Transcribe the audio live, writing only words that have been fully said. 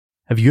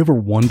Have you ever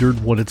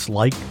wondered what it's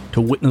like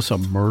to witness a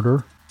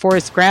murder?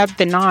 Forrest grabbed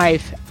the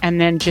knife and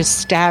then just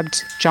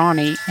stabbed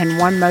Johnny in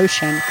one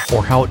motion.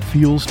 Or how it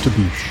feels to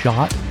be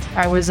shot?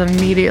 I was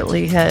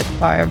immediately hit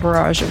by a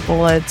barrage of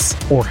bullets.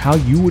 Or how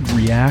you would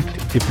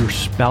react if your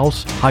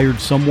spouse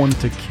hired someone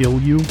to kill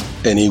you?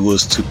 And he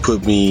was to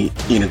put me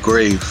in a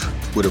grave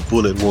with a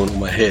bullet wound on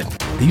my head.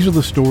 These are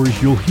the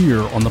stories you'll hear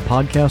on the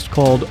podcast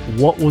called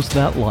What Was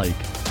That Like?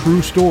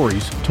 True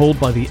stories told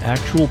by the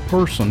actual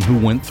person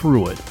who went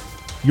through it.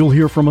 You'll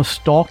hear from a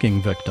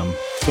stalking victim.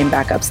 Came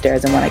back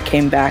upstairs, and when I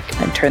came back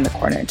and turned the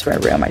corner into my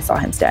room, I saw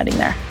him standing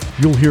there.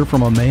 You'll hear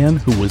from a man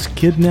who was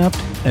kidnapped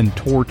and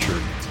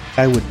tortured.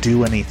 I would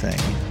do anything,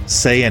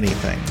 say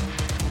anything,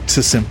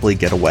 to simply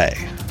get away.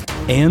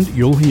 And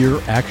you'll hear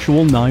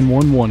actual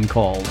 911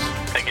 calls.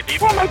 Take a deep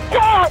breath. Oh my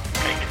God!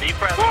 Take a deep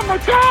breath. Oh my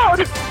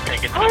God! Take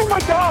a deep Oh my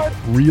God!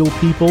 Real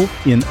people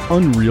in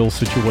unreal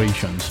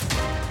situations.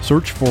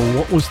 Search for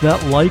What Was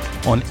That Like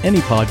on any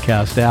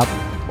podcast app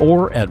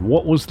or at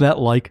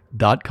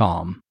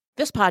whatwasthatlike.com.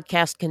 This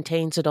podcast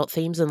contains adult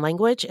themes and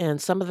language,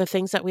 and some of the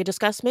things that we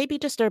discuss may be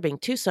disturbing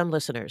to some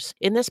listeners.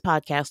 In this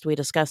podcast, we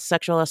discuss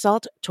sexual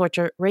assault,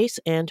 torture, race,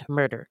 and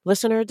murder.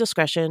 Listener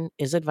discretion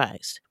is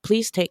advised.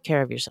 Please take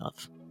care of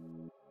yourself.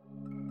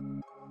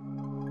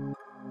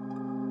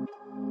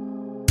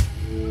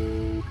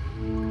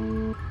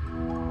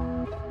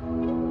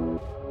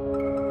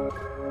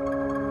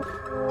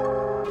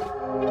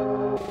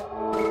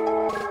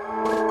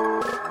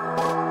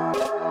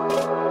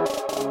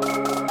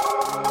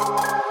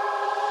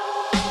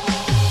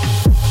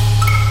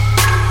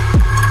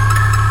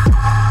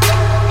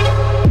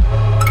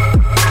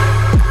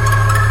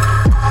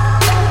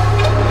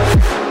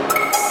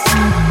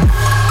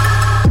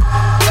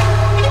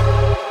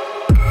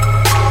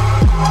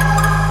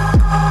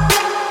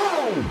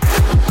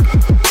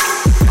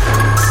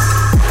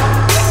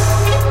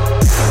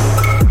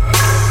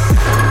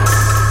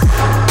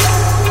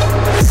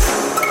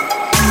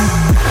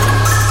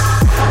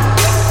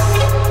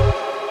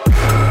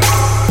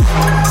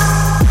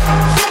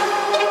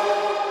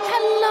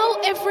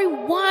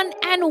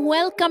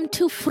 Welcome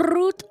to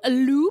Fruit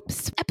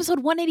Loops, episode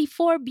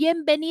 184.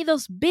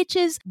 Bienvenidos,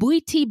 bitches,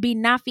 buiti,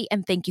 binafi,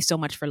 and thank you so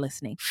much for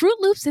listening. Fruit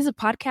Loops is a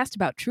podcast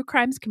about true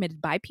crimes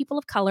committed by people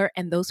of color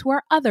and those who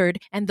are othered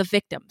and the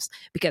victims.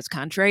 Because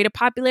contrary to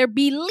popular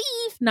belief,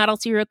 not all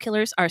serial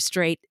killers are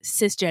straight,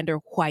 cisgender,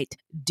 white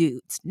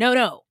dudes.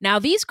 No. Now,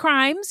 these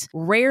crimes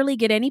rarely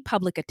get any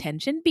public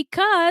attention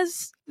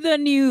because the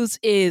news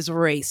is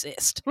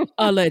racist,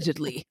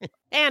 allegedly.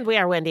 And we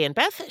are Wendy and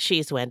Beth.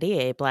 She's Wendy,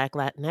 a Black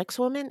Latinx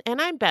woman,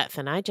 and I'm Beth,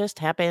 and I just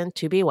happen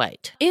to be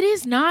white. It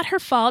is not her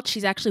fault.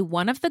 She's actually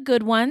one of the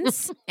good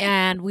ones,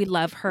 and we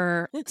love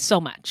her so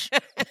much.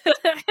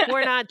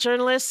 We're not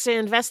journalists,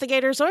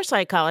 investigators, or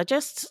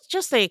psychologists,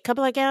 just a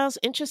couple of gals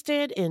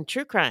interested in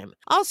true crime.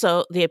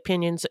 Also, the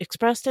opinions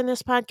expressed in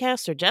this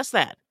podcast are just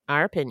that,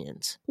 our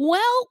opinions.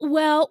 Well.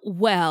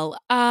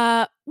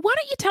 Why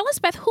don't you tell us,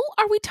 Beth, who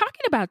are we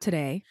talking about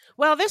today?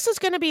 Well, this is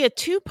going to be a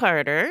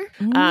two-parter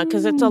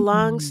because it's a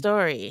long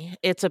story.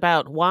 It's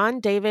about Juan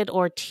David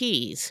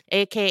Ortiz,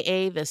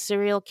 a.k.a. the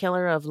serial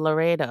killer of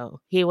Laredo.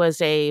 He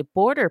was a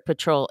Border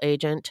Patrol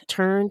agent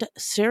turned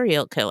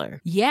serial killer.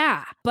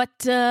 Yeah, but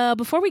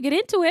before we get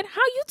into it,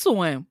 how you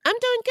doing? I'm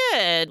doing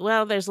good.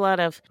 Well, there's a lot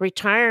of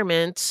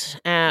retirement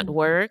at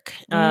work,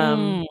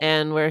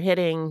 and we're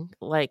hitting,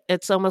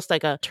 it's almost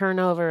like a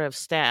turnover of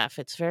staff.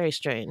 It's very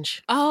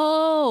strange.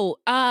 Oh,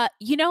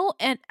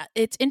 and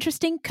it's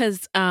interesting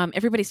because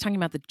everybody's talking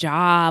about the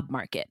job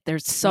market.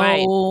 There's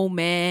so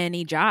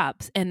many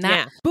jobs, and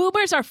that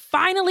boomers are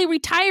finally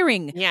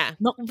retiring. Yeah.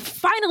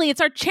 Finally,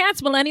 it's our chance,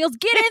 millennials.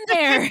 Get in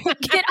there.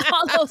 Get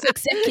all those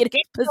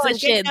executive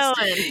positions.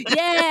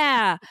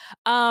 Yeah.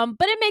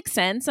 But it makes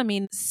sense. I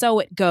mean, so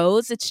it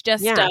goes. It's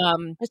just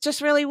it's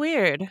just really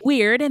weird.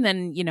 And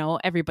then,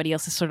 everybody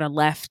else is sort of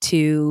left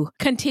to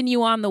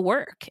continue on the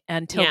work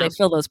until they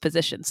fill those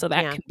positions. So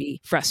that can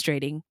be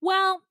frustrating.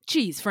 Well,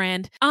 geez,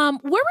 friend.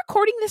 We're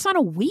recording this on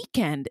a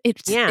weekend.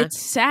 It's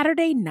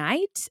Saturday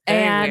night,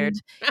 very weird.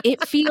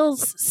 It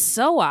feels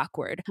so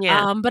awkward.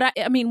 Yeah. But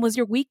I mean, was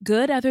your week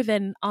good other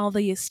than all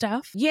the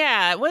stuff?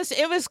 Yeah, it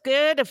was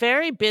good.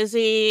 Very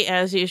busy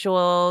as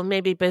usual,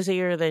 maybe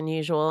busier than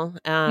usual.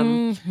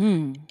 And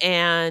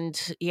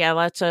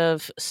lots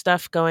of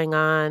stuff going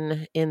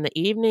on in the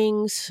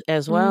evenings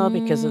as well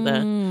because of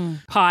the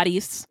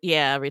parties.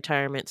 Yeah,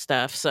 retirement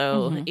stuff.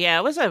 So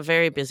it was a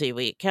very busy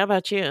week. How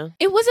about you?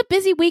 It was a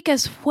busy week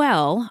as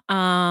well.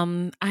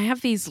 I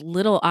have these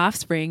little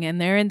offspring and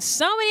they're in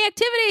so many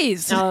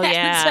activities. Oh,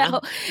 yeah.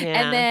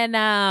 And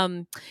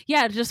then,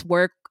 just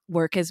work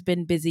work has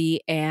been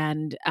busy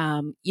and,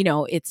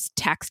 it's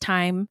tax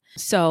time.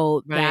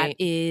 So that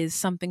is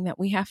something that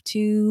we have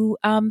to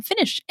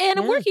finish. And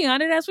I'm working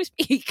on it as we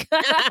speak.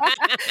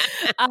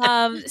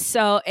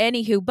 So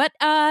anywho, but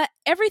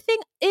everything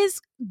is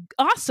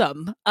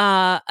awesome.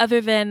 Other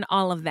than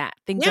all of that,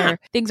 things are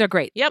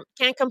great. Yep,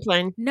 can't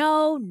complain.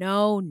 No.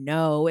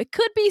 It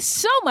could be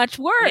so much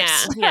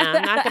worse. Yeah,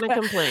 I'm not going to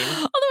complain.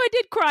 Although I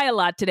did cry a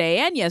lot today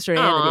and yesterday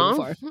and the day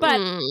before.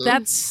 But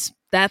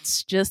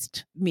that's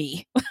just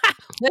me.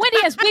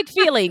 Wendy has big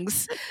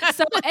feelings.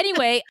 So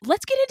anyway,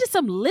 let's get into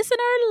some listener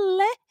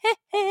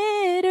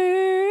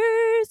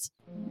letters.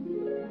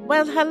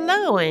 Well,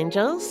 hello,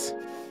 angels.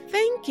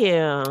 Thank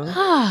you.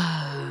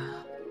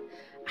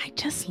 I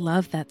just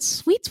love that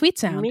sweet, sweet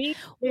sound. Me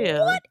too.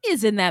 What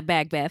is in that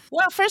bag, Beth?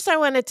 Well, first I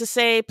wanted to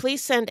say,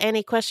 please send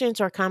any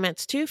questions or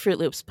comments to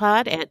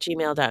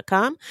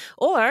fruitloopspod@gmail.com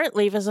or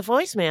leave us a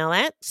voicemail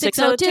at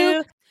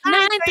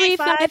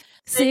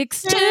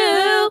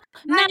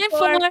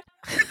 602-935-6294.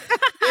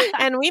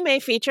 And we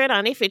may feature it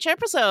on a future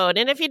episode.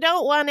 And if you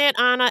don't want it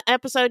on an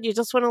episode, you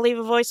just want to leave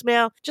a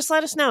voicemail, just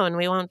let us know and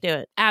we won't do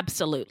it.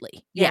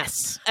 Absolutely.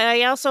 Yes.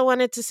 I also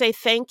wanted to say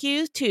thank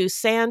you to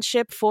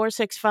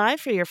Sandship465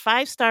 for your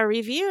 5-star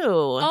review.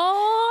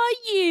 Oh,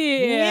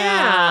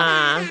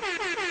 yeah.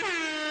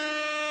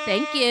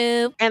 Thank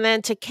you. And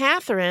then to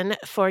Catherine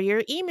for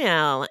your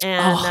email.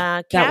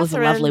 And that was a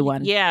lovely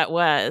one. Yeah, it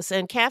was.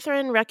 And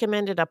Catherine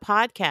recommended a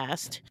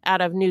podcast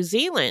out of New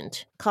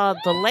Zealand called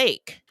The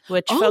Lake,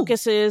 which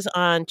focuses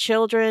on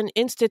children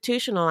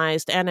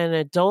institutionalized at an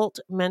adult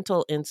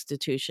mental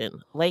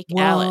institution, Lake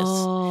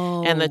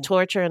Alice, and the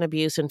torture and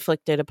abuse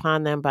inflicted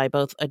upon them by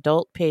both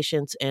adult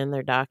patients and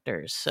their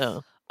doctors.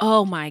 So...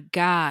 Oh my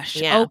gosh.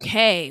 Yeah.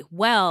 Okay.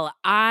 Well,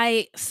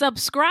 I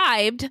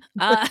subscribed.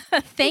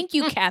 Thank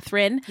you,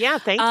 Catherine. Yeah,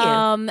 thank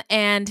you.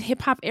 And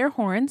hip hop air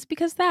horns,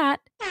 because that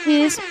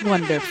is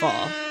wonderful.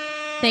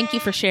 Thank you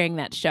for sharing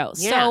that show.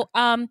 Yeah.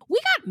 So we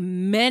got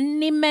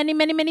many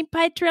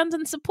Patreons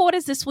and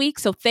supporters this week.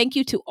 So thank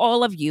you to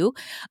all of you.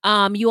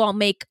 You all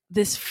make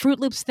this Fruit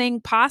Loops thing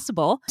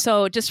possible.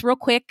 So just real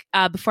quick,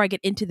 before I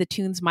get into the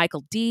tunes,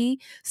 Michael D,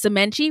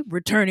 Semenchi,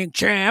 returning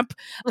champ,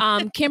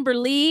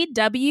 Kimberly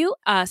W,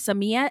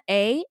 Samia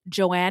A,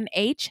 Joanne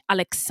H,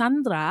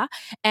 Alexandra,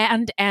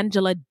 and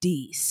Angela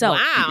D. So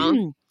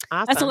wow.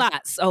 Awesome. That's a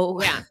lot.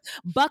 So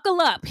buckle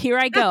up. Here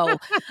I go.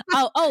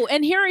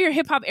 And here are your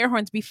hip hop air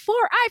horns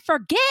before I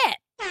forget.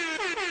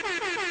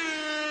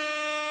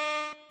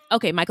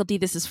 Okay, Michael D,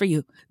 this is for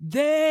you.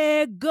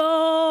 There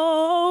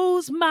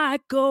goes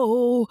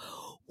Michael.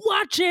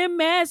 Watch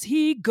him as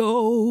he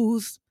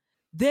goes.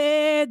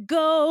 There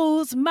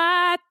goes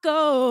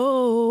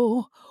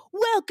Michael.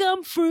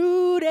 Welcome,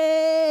 Fruity.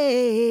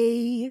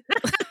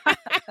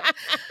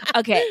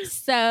 Okay,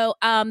 so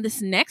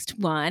this next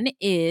one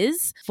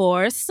is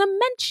for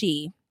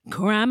Semenchi.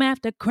 Crime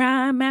after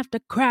crime after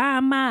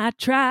crime, I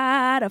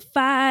try to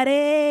fight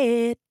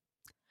it.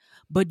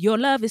 But your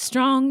love is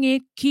strong,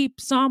 it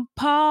keeps on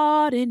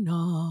parting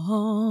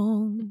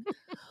on.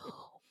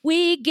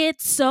 We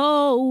get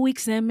so weak,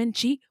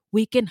 Semenchi,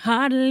 we can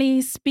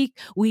hardly speak.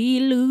 We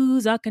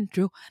lose our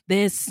control.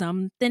 There's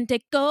something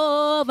take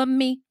over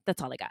me.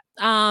 That's all I got.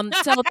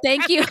 So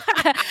thank you.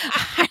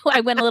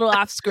 I went a little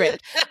off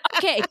script.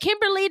 Okay,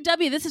 Kimberly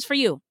W, this is for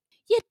you.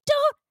 You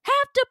don't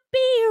have to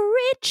be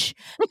rich,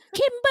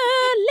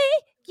 Kimberly.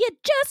 You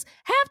just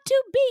have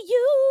to be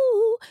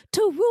you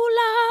to rule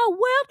our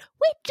world.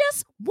 We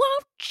just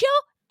want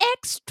your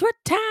extra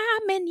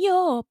time and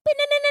your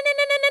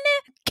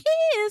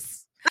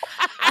kiss.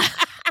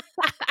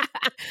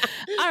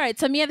 All right,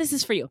 Samia, this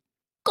is for you.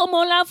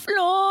 Como la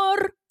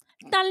flor,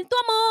 tal tu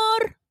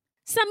amor.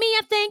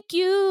 Samia, thank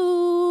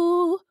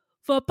you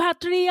for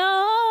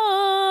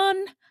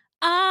Patreon.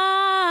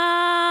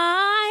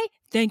 I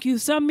thank you,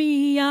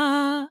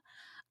 Samia.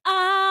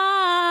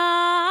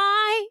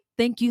 I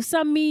thank you,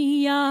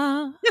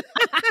 Samia.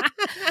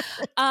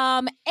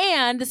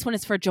 And this one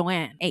is for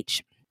Joanne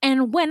H.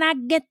 And when I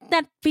get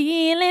that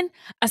feeling,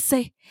 I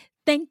say,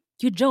 thank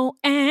you,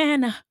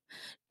 Joanne.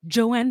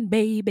 Joanne,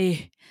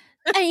 baby.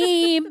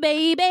 Hey,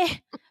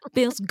 baby.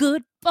 Feels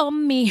good for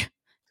me.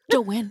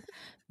 Joanne.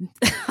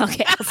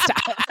 Okay, I'll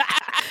stop.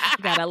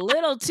 Got a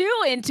little too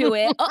into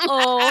it.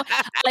 Uh-oh.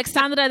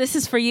 Alexandra, this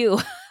is for you.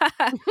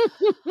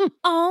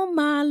 Oh,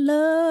 my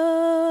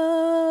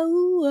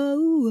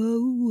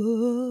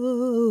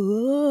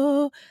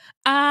love.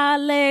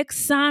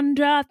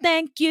 Alexandra,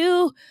 thank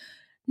you.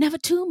 Never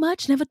too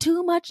much, never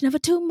too much, never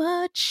too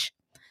much.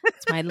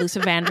 It's my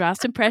Luther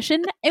Vandross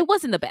impression. It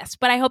wasn't the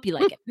best, but I hope you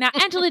like it. Now,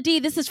 Angela D,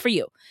 this is for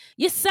you.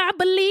 Yes, I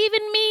believe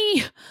in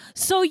me,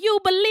 so you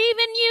believe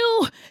in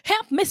you.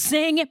 Help me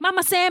sing it.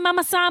 Mama say,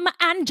 Mama Sama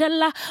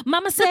Angela.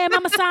 Mama say,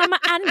 Mama Sama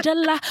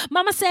Angela.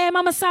 Mama say,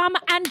 Mama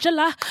Sama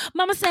Angela.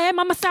 Mama say,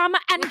 Mama Sama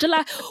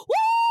Angela.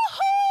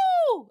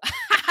 Woohoo!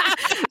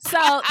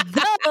 So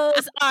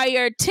those are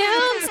your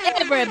tunes,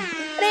 everybody.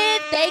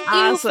 Thank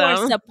you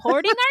for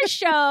supporting our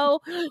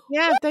show.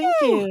 Yeah, thank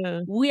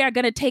you. We are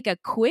going to take a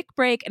quick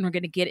break and we're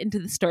going to get into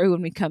the story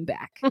when we come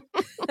back.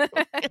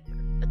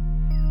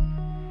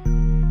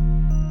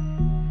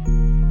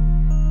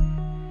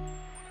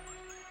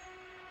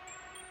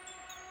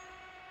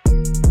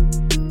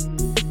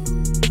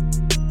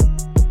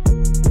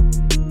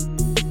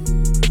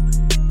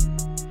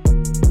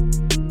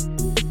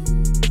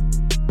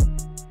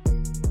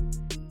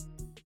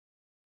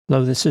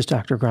 Hello, this is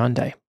Dr.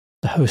 Grande,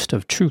 the host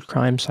of True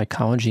Crime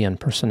Psychology and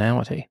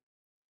Personality.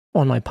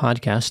 On my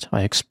podcast,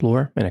 I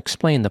explore and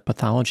explain the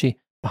pathology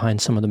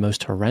behind some of the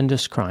most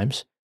horrendous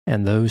crimes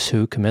and those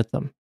who commit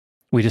them.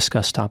 We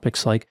discuss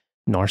topics like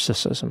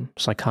narcissism,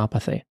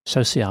 psychopathy,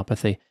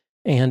 sociopathy,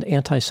 and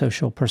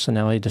antisocial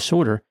personality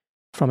disorder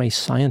from a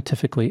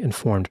scientifically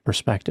informed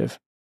perspective.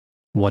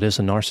 What is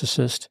a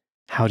narcissist?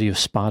 How do you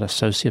spot a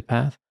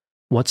sociopath?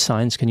 What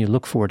signs can you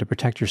look for to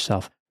protect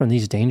yourself from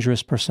these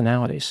dangerous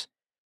personalities?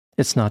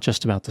 It's not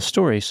just about the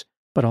stories,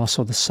 but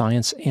also the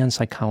science and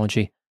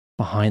psychology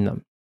behind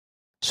them.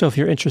 So if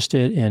you're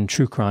interested in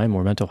true crime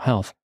or mental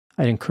health,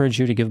 I'd encourage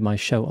you to give my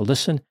show a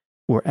listen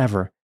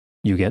wherever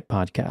you get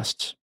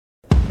podcasts.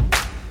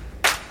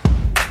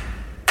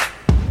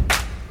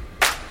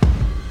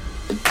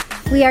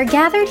 We are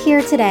gathered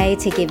here today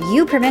to give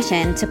you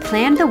permission to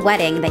plan the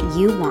wedding that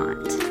you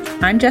want.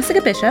 I'm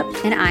Jessica Bishop.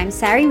 And I'm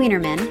Sari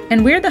Wienerman.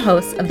 And we're the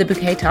hosts of the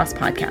Bouquet Toss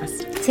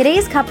podcast.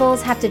 Today's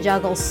couples have to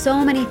juggle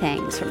so many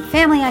things, from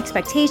family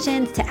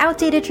expectations to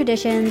outdated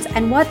traditions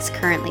and what's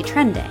currently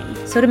trending.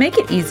 So to make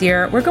it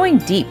easier, we're going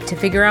deep to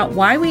figure out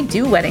why we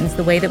do weddings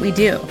the way that we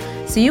do,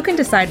 so you can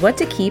decide what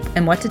to keep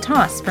and what to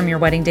toss from your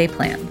wedding day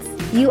plans.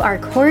 You are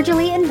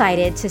cordially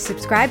invited to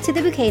subscribe to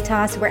the Bouquet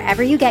Toss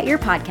wherever you get your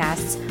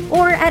podcasts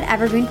or at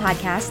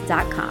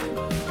evergreenpodcast.com.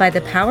 By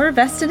the power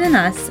vested in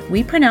us,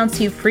 we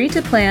pronounce you free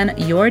to plan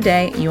your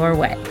day your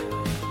way.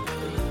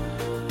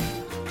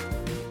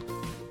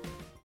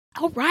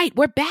 All right,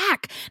 we're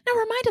back. Now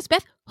remind us,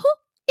 Beth, who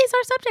is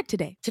our subject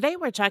today? Today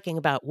we're talking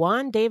about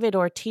Juan David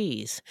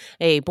Ortiz,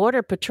 a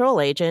Border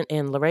Patrol agent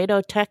in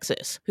Laredo,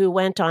 Texas, who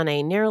went on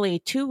a nearly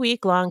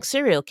 2-week-long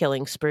serial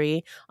killing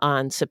spree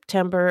on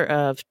September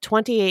of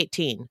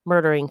 2018,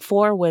 murdering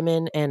 4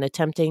 women and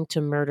attempting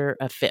to murder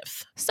a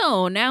 5th.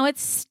 So now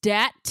it's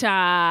stat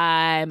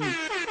time.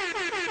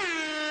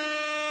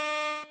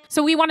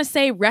 So we want to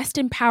say rest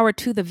in power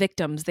to the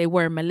victims. They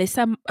were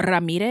Melissa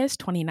Ramirez,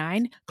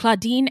 29,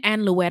 Claudine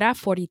Ann Luera,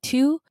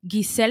 42,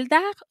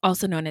 Giselda,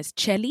 also known as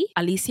Chelly,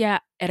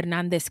 Alicia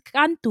Hernandez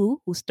Cantu,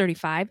 who's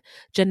 35,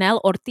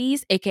 Janelle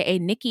Ortiz, a.k.a.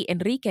 Nikki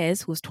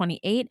Enriquez, who's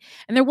 28.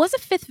 And there was a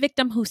 5th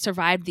victim who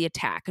survived the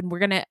attack. And we're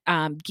going to,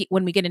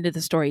 when we get into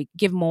the story,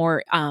 give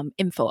more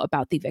info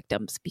about the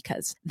victims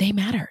because they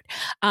mattered.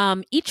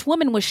 Each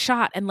woman was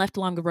shot and left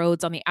along the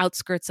roads on the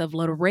outskirts of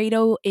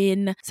Laredo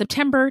in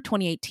September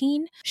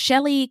 2018.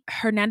 Shelly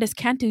Hernandez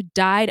Cantu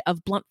died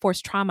of blunt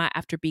force trauma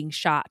after being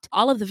shot.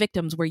 All of the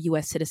victims were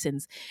U.S.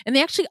 citizens, and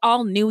they actually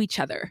all knew each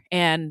other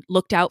and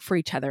looked out for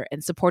each other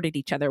and supported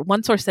each other.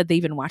 One source said they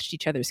even watched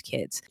each other's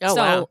kids.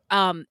 Oh,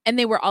 wow. And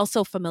they were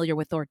also familiar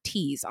with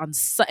Ortiz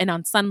and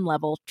on some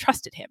level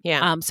trusted him.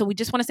 Yeah. So we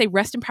just want to say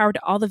rest in power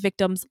to all the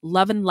victims,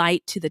 love and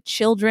light to the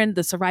children,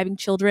 the surviving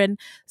children.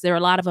 There are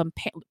a lot of them,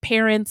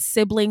 parents,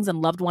 siblings,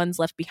 and loved ones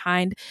left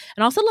behind.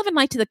 And also love and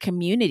light to the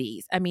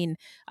communities. I mean,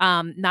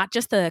 not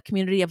just the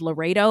community of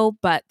Laredo,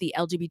 but the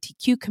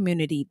LGBTQ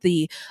community,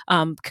 the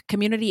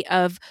community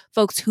of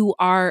folks who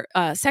are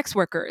sex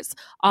workers.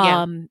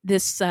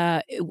 This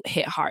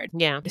hit hard.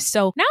 Yeah.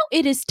 So now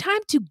it is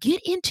time to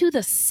get into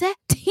the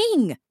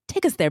setting.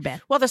 Take us there,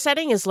 Beth. Well, the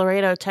setting is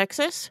Laredo,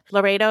 Texas.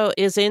 Laredo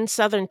is in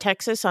southern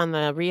Texas on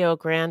the Rio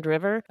Grande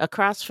River,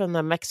 across from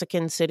the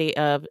Mexican city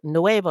of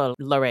Nuevo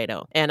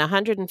Laredo, and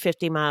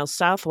 150 miles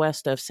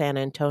southwest of San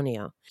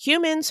Antonio.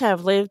 Humans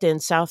have lived in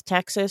South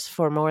Texas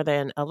for more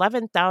than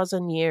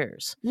 11,000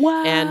 years.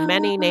 Wow. And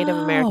many Native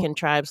American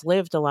tribes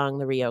lived along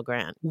the Rio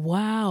Grande.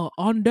 Wow.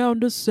 On down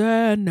to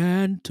San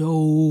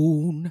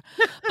Antone.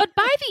 But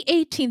by the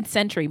 18th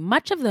century,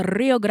 much of the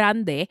Rio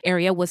Grande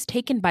area was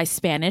taken by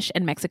Spanish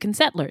and Mexican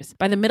settlers.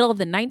 By the middle of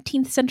the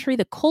 19th century,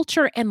 the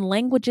culture and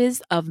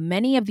languages of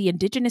many of the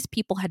indigenous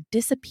people had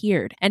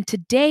disappeared, and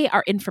today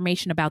our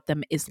information about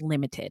them is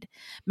limited.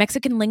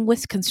 Mexican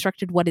linguists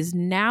constructed what is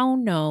now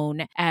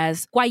known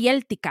as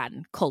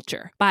Guayeltican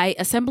culture by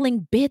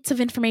assembling bits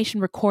of information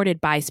recorded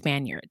by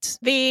Spaniards.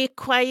 The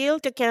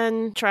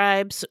Guayeltican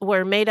tribes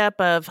were made up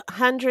of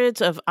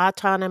hundreds of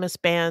autonomous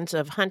bands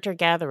of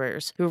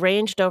hunter-gatherers who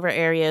ranged over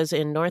areas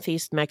in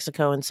northeast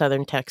Mexico and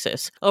southern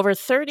Texas. Over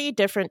 30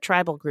 different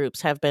tribal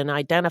groups have been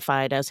identified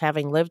as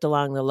having lived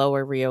along the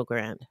lower Rio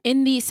Grande.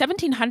 In the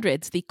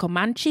 1700s, the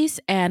Comanches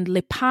and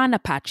Lipan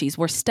Apaches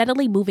were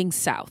steadily moving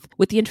south.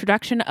 With the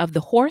introduction of the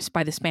horse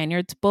by the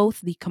Spaniards,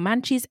 both the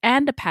Comanches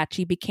and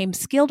Apache became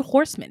skilled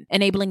horsemen,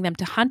 enabling them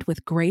to hunt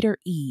with greater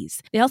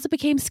ease. They also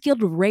became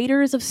skilled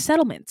raiders of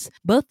settlements.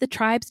 Both the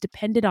tribes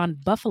depended on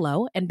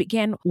buffalo and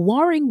began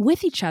warring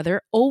with each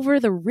other over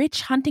the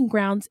rich hunting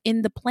grounds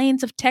in the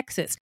plains of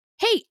Texas.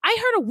 Hey, I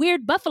heard a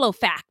weird buffalo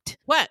fact.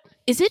 What?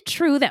 Is it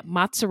true that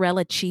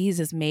mozzarella cheese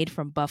is made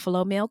from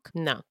buffalo milk?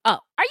 No. Oh,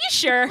 are you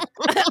sure?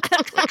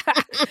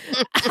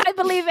 I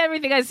believe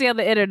everything I see on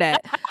the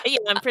internet. Yeah,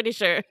 I'm pretty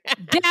sure.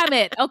 Damn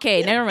it.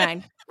 Okay, never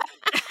mind.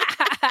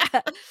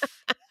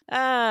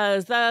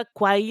 The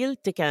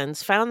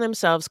Coahuiltecans found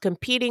themselves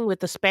competing with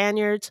the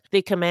Spaniards,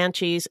 the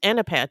Comanches, and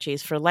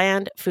Apaches for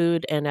land,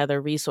 food, and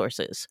other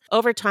resources.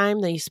 Over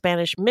time, the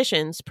Spanish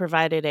missions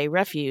provided a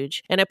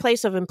refuge and a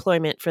place of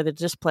employment for the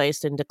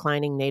displaced and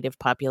declining native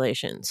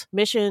populations.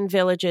 Mission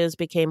villages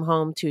became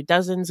home to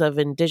dozens of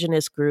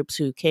indigenous groups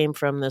who came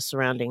from the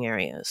surrounding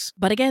areas.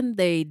 But again,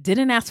 they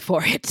didn't ask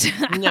for it.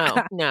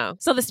 No.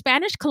 So the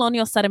Spanish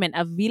colonial settlement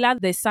of Villa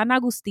de San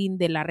Agustín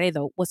de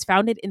Laredo was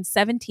founded in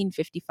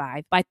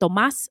 1755 by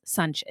Tomás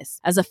Sánchez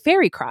as a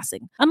ferry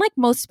crossing. Unlike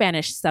most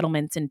Spanish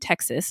settlements in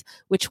Texas,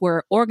 which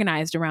were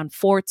organized around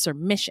forts or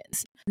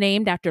missions.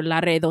 Named after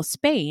Laredo,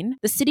 Spain,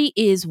 the city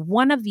is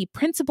one of the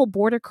principal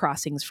border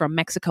crossings from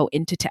Mexico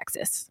into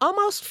Texas.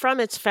 Almost from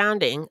its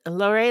founding,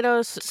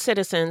 Laredo's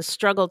citizens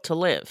struggled to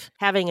live,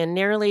 having a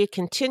nearly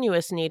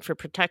continuous need for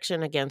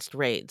protection against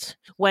raids.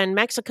 When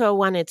Mexico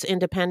won its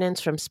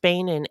independence from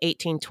Spain in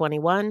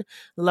 1821,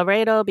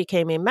 Laredo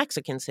became a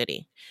Mexican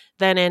city.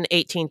 Then in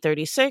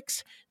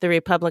 1836, the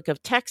Republic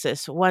of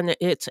Texas won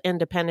its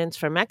independence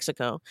from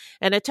Mexico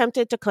and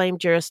attempted to claim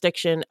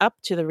jurisdiction up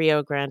to the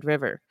Rio Grande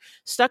River.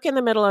 Stuck in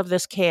the middle of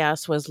this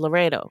chaos was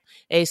Laredo,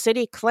 a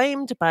city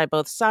claimed by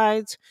both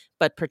sides,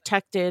 but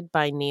protected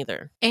by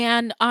neither.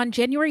 And on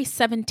January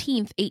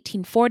 17th,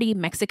 1840,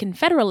 Mexican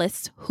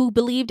Federalists, who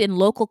believed in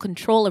local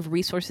control of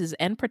resources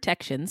and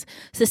protections,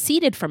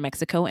 seceded from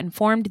Mexico and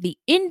formed the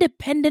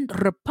Independent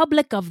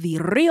Republic of the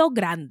Rio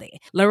Grande.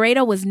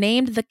 Laredo was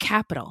named the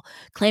capital.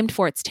 Claimed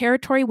for its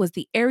territory was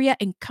the area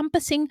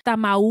encompassing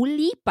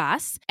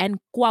Tamaulipas and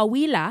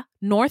Coahuila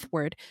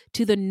northward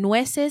to the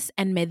Nueces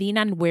and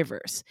Medina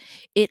rivers.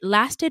 It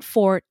lasted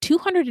for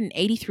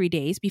 283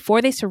 days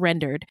before they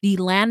surrendered the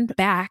land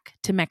back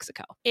to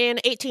Mexico. In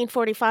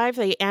 1845,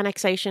 the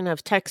annexation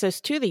of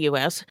Texas to the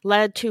U.S.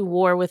 led to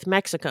war with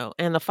Mexico,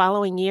 and the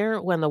following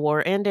year, when the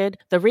war ended,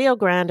 the Rio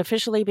Grande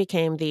officially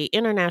became the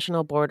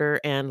international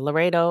border and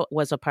Laredo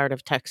was a part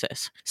of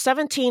Texas.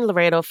 17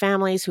 Laredo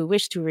families who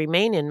wished to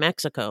remain in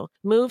Mexico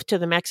moved to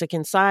the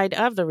Mexican side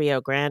of the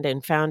Rio Grande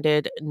and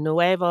founded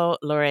Nuevo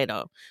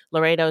Laredo,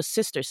 Laredo's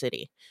sister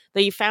city.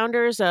 The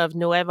founders of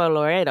Nuevo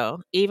Laredo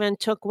even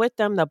took with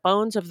them the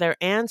bones of their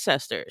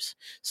ancestors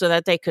so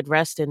that they could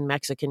rest in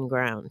Mexican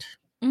ground.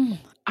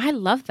 I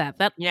love that.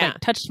 That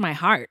touched my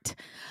heart.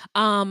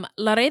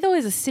 Laredo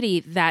is a city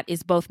that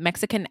is both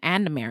Mexican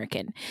and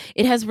American.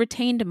 It has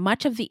retained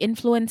much of the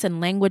influence and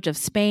language of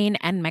Spain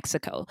and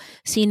Mexico,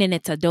 seen in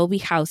its adobe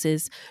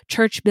houses,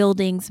 church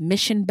buildings,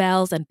 mission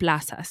bells, and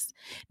plazas.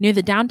 Near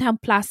the downtown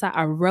plaza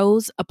are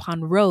rows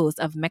upon rows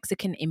of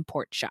Mexican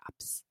import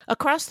shops.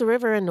 Across the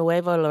river in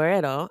Nuevo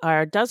Laredo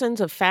are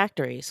dozens of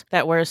factories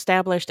that were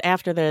established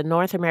after the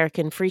North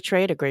American Free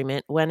Trade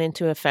Agreement went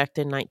into effect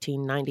in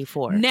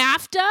 1994.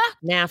 NAFTA?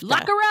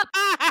 Lock her up.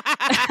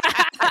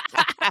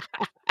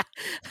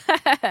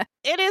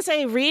 It is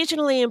a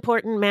regionally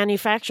important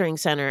manufacturing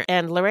center,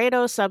 and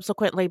Laredo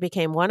subsequently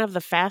became one of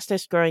the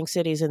fastest growing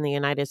cities in the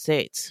United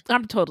States.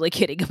 I'm totally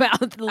kidding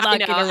about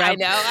locking her up.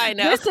 I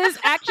know. This is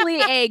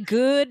actually a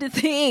good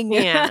thing.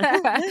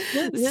 Yeah.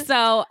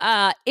 So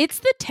it's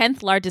the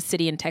 10th largest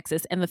city in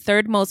Texas and the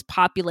third most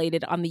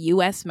populated on the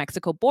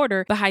U.S.-Mexico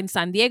border behind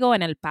San Diego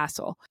and El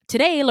Paso.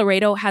 Today,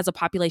 Laredo has a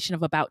population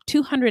of about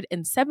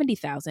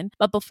 270,000,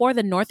 but before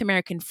the North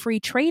American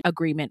Free Trade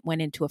Agreement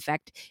went into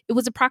effect, it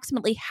was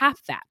approximately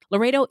half that.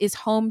 Laredo is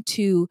home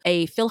to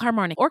a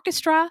Philharmonic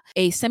Orchestra,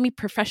 a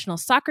semi-professional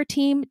soccer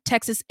team,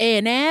 Texas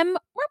A&M,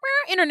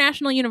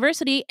 International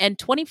University, and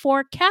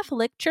 24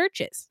 Catholic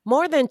churches.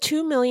 More than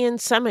 2 million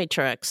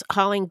semi-trucks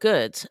hauling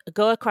goods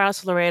go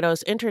across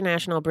Laredo's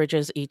international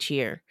bridges each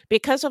year.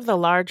 Because of the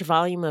large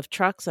volume of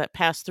trucks that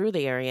pass through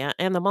the area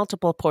and the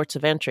multiple ports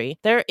of entry,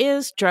 there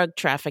is drug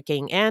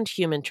trafficking and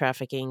human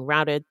trafficking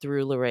routed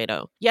through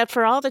Laredo. Yet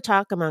for all the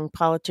talk among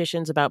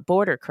politicians about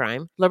border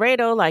crime,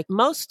 Laredo, like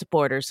most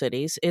border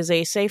cities, is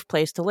a safe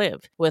place to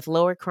live, with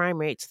lower crime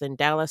rates than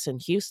Dallas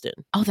and Houston.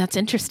 Oh, that's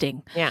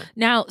interesting. Yeah.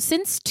 Now,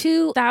 since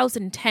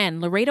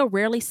 2010, Laredo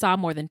rarely saw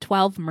more than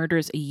 12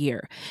 murders a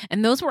year,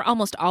 and those were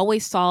almost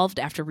always solved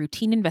after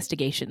routine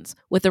investigations,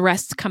 with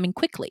arrests coming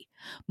quickly.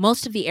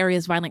 Most of the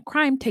area's violent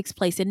crime takes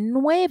place in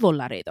Nuevo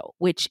Laredo,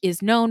 which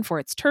is known for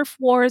its turf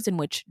wars in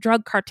which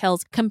drug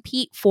cartels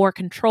compete for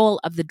control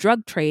of the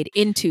drug trade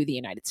into the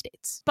United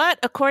States. But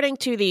according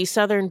to the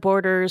Southern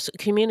Borders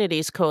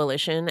Communities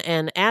Coalition,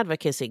 an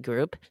advocacy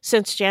group,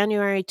 since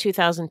January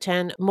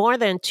 2010, more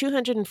than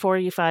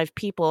 245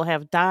 people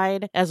have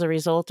died as a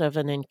result of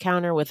an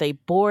encounter with a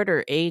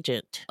border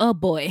agent. Oh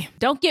boy,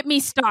 don't get me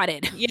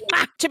started. Yeah.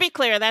 To be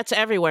clear, that's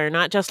everywhere,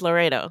 not just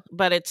Laredo,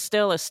 but it's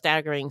still a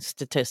staggering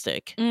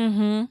statistic.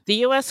 Mm-hmm. The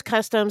U.S.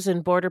 Customs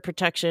and Border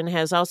Protection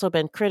has also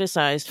been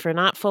criticized for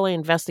not fully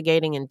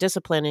investigating and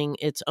disciplining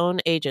its own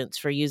agents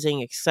for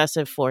using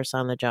excessive force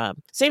on the job.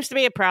 Seems to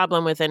be a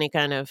problem with any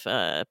kind of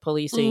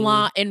policing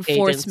law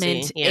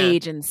enforcement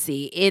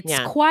agency. It's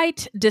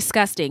quite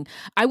disgusting.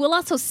 I will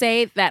also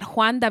say that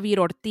Juan David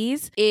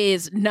Ortiz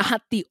is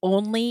not the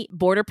only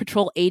Border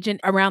Patrol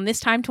agent around this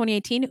time,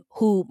 2018,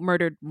 who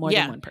murdered more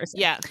than one person.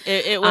 Yeah,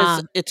 it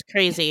was. It's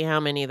crazy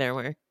how many there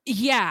were.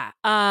 Yeah.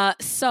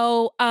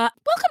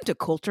 Welcome to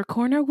Culture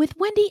Corner with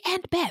Wendy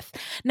and Beth.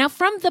 Now,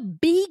 from the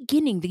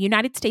beginning, the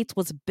United States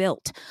was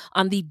built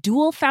on the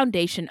dual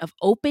foundation of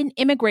open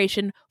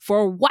immigration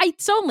for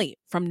whites only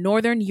from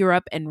Northern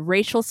Europe and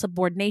racial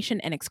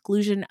subordination and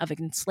exclusion of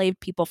enslaved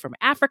people from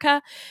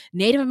Africa,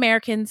 Native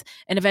Americans,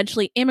 and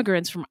eventually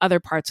immigrants from other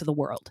parts of the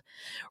world.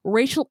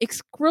 Racial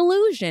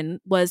exclusion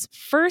was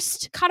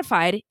first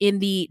codified in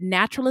the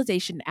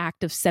Naturalization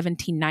Act of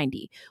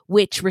 1790,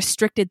 which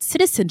restricted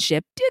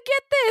citizenship to,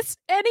 get this,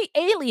 any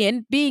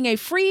alien being a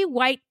free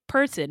white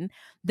person.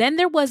 Then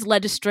there was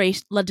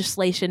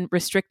legislation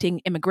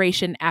restricting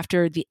immigration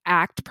after the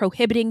act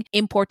prohibiting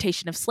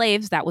importation of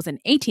slaves. That was in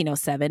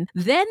 1807.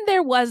 Then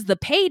there was the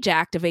Page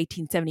Act of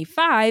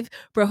 1875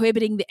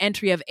 prohibiting the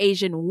entry of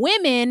Asian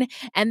women.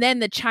 And then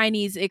the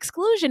Chinese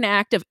Exclusion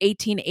Act of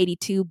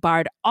 1882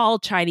 barred all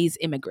Chinese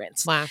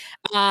immigrants. Wow.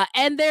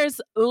 And there's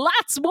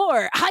lots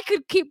more. I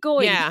could keep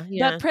going. Yeah.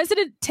 But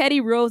President Teddy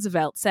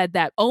Roosevelt said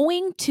that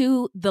owing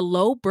to the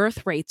low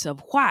birth rates of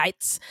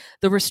whites,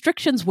 the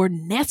restrictions were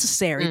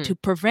necessary to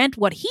prevent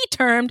what he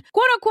termed,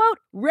 quote unquote,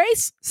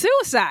 race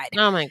suicide.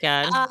 Oh my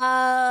God.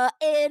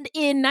 And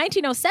in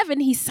 1907,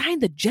 he signed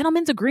the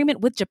Gentleman's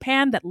Agreement with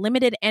Japan that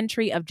limited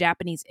entry of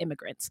Japanese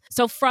immigrants.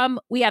 So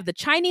we have the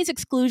Chinese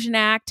Exclusion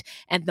Act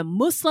and the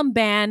Muslim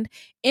ban.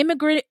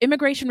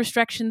 Immigration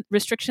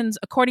restrictions,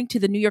 according to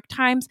the New York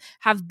Times,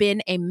 have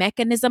been a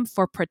mechanism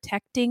for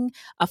protecting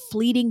a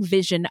fleeting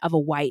vision of a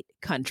white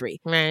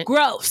country. Right.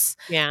 Gross.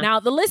 Yeah.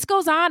 Now, the list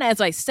goes on, as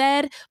I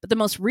said, but the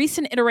most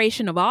recent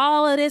iteration of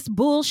all of this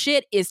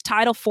bullshit is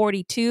Title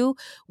 42,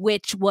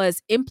 which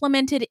was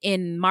implemented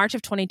in March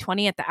of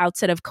 2020 at the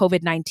outset of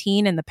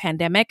COVID-19 and the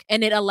pandemic.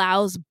 And it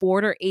allows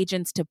border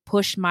agents to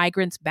push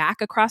migrants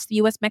back across the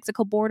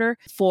U.S.-Mexico border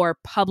for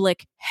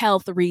public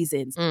health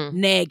reasons.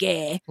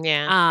 Nigga.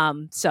 Yeah.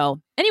 So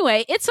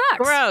anyway, it sucks.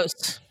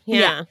 Gross.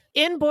 Yeah.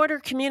 In border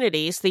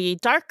communities, the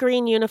dark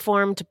green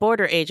uniformed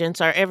border agents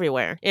are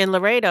everywhere. In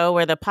Laredo,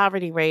 where the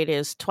poverty rate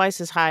is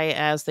twice as high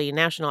as the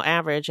national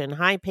average and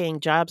high-paying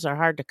jobs are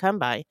hard to come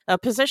by, a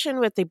position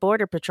with the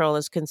Border Patrol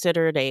is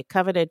considered a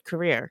coveted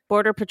career.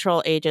 Border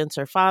Patrol agents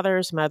are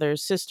fathers,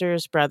 mothers,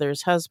 sisters,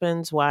 brothers,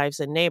 husbands, wives,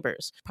 and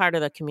neighbors, part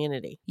of the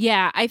community.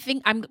 Yeah, I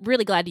think I'm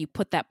really glad you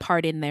put that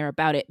part in there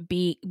about it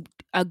be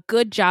a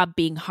good job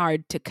being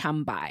hard to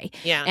come by.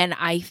 Yeah. And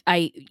I,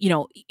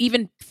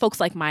 even folks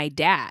like my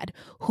dad,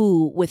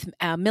 who with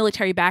a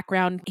military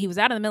background, he was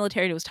out of the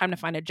military and it was time to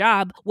find a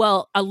job.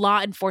 Well, a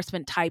law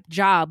enforcement type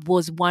job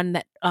was one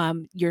that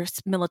your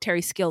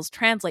military skills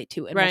translate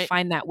to. And we'll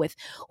find that with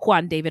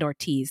Juan David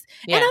Ortiz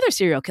and other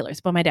serial killers.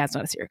 But my dad's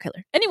not a serial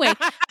killer. Anyway,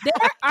 there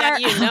are...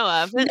 that you know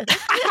of.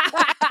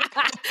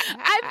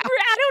 I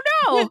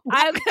don't know.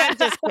 I'm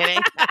just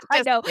kidding.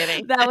 I know.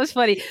 That was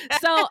funny.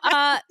 So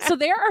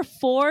there are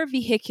 4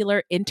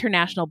 vehicular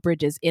international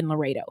bridges in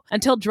Laredo.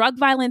 Until drug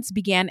violence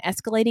began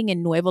escalating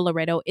in Nuevo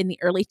Laredo in the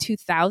early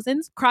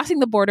 2000s, crossing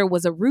the border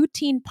was a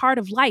routine part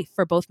of life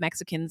for both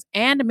Mexicans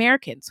and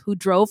Americans who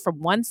drove from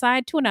one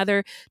side to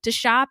another to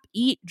shop,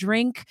 eat,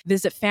 drink,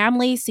 visit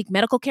family, seek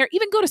medical care,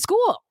 even go to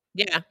school.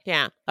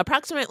 Yeah.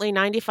 Approximately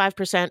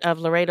 95% of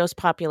Laredo's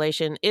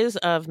population is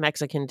of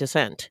Mexican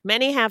descent.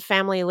 Many have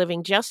family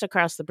living just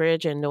across the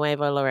bridge in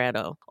Nuevo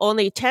Laredo.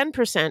 Only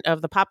 10%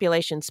 of the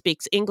population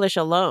speaks English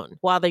alone,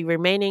 while the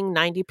remaining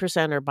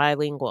 90% are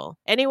bilingual.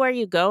 Anywhere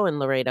you go in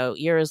Laredo,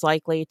 you're as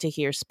likely to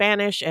hear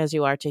Spanish as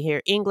you are to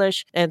hear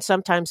English, and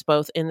sometimes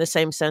both in the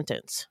same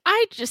sentence.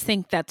 I just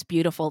think that's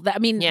beautiful.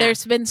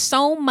 There's been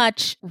so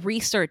much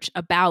research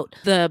about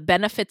the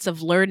benefits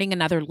of learning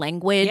another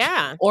language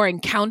or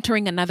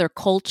encountering another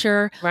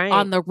culture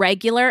on the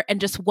regular, and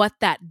just what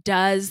that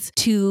does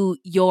to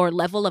your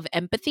level of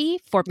empathy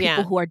for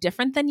people who are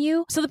different than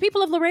you. So the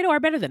people of Laredo are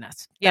better than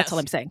us. That's all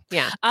I'm saying.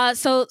 Yeah.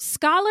 So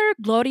scholar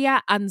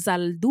Gloria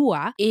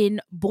Anzaldúa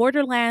in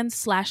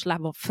Borderlands / La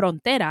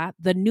Frontera,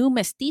 The New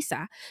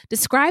Mestiza,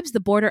 describes the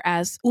border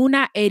as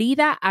una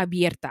herida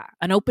abierta,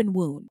 an open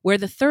wound, where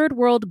the third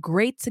world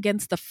grates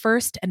against the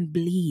first and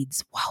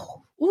bleeds.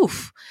 Wow.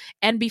 Oof.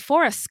 And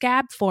before a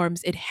scab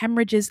forms, it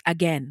hemorrhages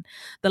again.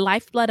 The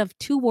lifeblood of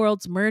 2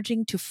 worlds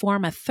merging to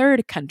form a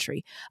third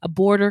country, a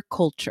border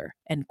culture,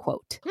 end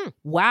quote.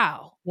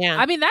 Wow. Yeah.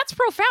 I mean, that's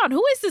profound.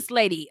 Who is this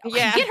lady?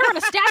 Yeah. Get her on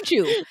a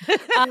statue.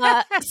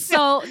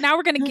 So now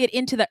we're going to get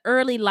into the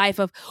early life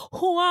of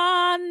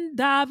Juan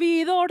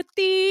David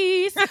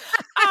Ortiz.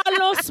 A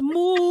los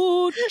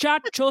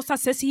muchachos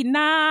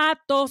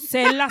asesinatos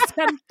se las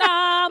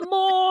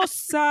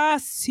cantamos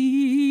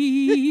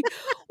así.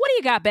 What do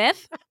you got,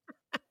 Beth?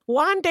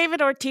 Juan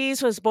David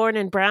Ortiz was born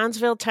in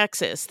Brownsville,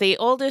 Texas, the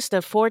oldest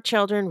of 4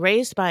 children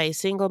raised by a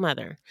single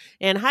mother.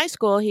 In high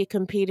school, he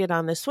competed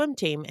on the swim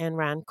team and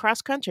ran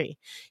cross country.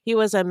 He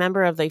was a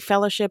member of the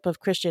Fellowship of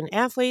Christian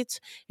Athletes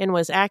and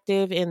was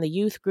active in the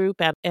youth group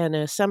at an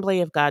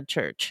Assembly of God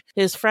church.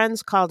 His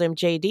friends called him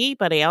JD,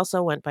 but he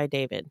also went by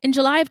David. In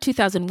July of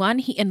 2001,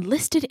 he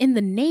enlisted in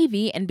the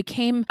Navy and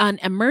became an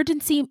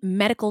emergency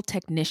medical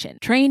technician,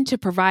 trained to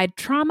provide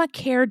trauma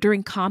care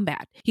during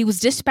combat. He was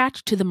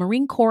dispatched to the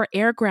Marine Corps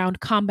Air Ground Ground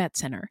Combat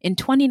Center in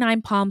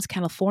 29 Palms,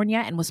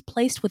 California, and was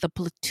placed with a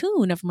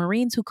platoon of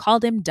Marines who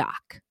called him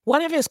Doc.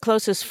 One of his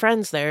closest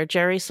friends there,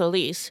 Jerry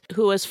Solis,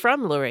 who was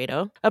from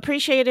Laredo,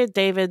 appreciated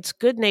David's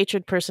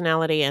good-natured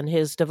personality and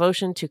his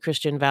devotion to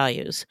Christian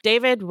values.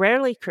 David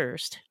rarely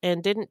cursed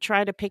and didn't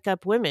try to pick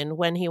up women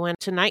when he went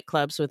to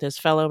nightclubs with his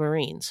fellow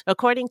Marines.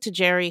 According to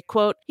Jerry,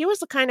 quote, he was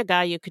the kind of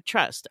guy you could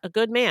trust, a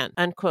good man,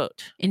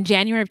 unquote. In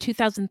January of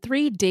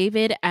 2003,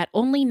 David, at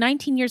only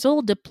 19 years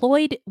old,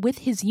 deployed with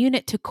his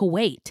unit to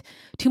Kuwait.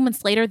 2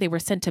 months later, they were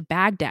sent to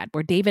Baghdad,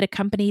 where David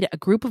accompanied a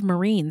group of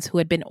Marines who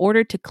had been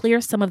ordered to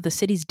clear some of the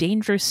city's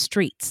dangerous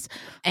streets,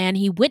 and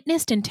he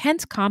witnessed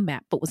intense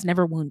combat but was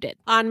never wounded.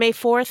 On May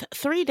 4th,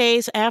 3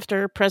 days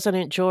after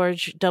President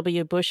George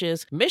W.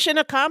 Bush's mission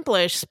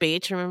accomplished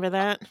speech, remember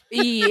that?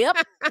 Yep.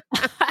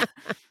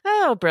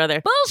 Oh,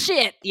 brother.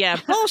 Bullshit! Yeah,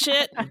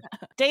 bullshit.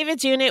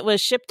 David's unit was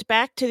shipped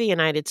back to the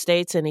United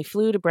States, and he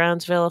flew to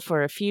Brownsville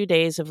for a few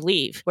days of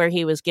leave, where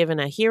he was given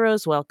a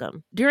hero's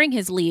welcome. During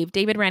his leave,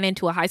 David ran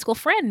into a high school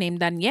friend named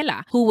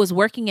Daniela, who was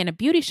working in a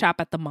beauty shop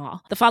at the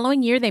mall. The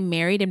following year, they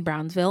married in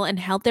Brownsville and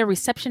held their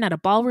reception at a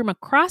ballroom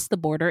across the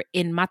border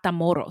in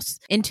Matamoros.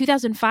 In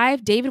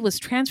 2005, David was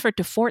transferred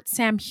to Fort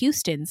Sam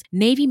Houston's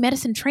Navy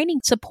Medicine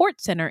Training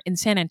Support Center in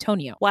San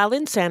Antonio. While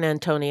in San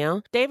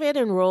Antonio, David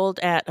enrolled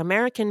at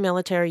American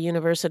Military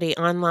University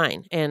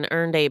online and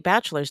earned a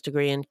bachelor's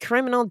degree in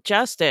criminal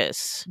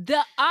justice.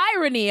 The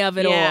irony of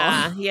it all.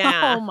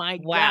 Yeah. Oh my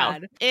Wow.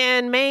 God.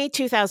 In May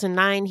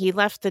 2009, he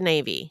left the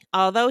Navy.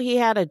 Although he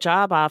had a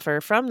job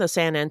offer from the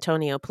San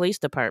Antonio Police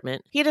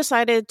Department, he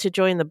decided to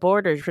join the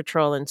Border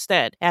Patrol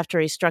instead, after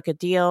he struck a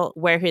deal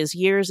where his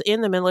years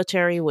in the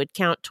military would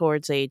count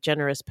towards a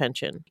generous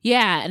pension.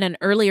 Yeah, and an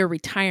earlier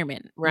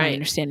retirement, my Right.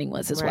 understanding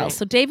was as Right. well.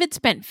 So David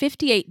spent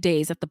 58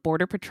 days at the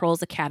Border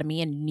Patrol's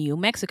Academy in New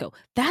Mexico.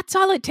 That's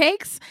all it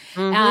takes.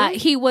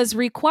 He was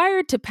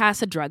required to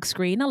pass a drug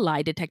screen, a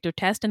lie detector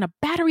test, and a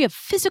battery of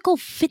physical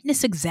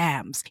fitness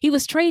exams. He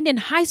was trained in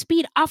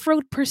high-speed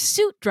off-road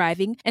pursuit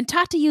driving and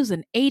taught to use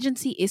an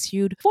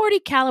agency-issued .40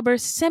 caliber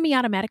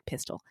semi-automatic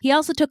pistol. He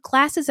also took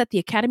classes at the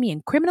Academy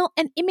in criminal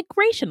and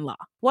immigration law.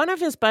 One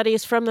of his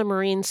buddies from the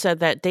Marines said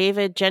that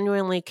David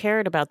genuinely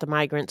cared about the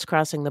migrants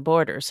crossing the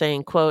border,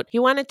 saying, quote, he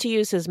wanted to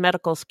use his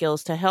medical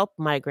skills to help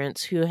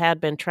migrants who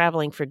had been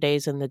traveling for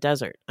days in the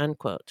desert,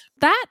 unquote.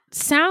 That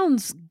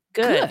sounds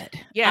good.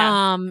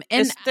 Yeah.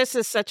 And this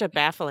is such a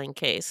baffling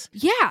case.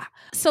 yeah.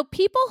 So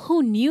people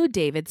who knew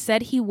David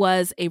said he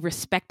was a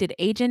respected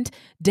agent,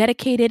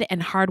 dedicated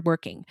and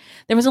hardworking.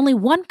 There was only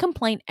one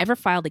complaint ever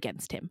filed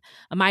against him.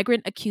 A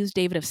migrant accused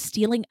David of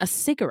stealing a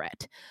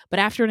cigarette, but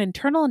after an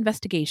internal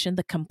investigation,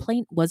 the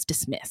complaint was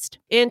dismissed.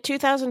 In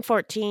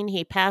 2014,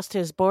 he passed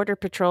his Border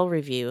Patrol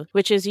review,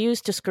 which is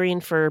used to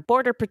screen for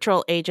Border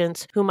Patrol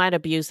agents who might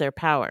abuse their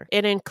power.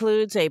 It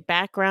includes a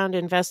background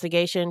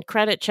investigation,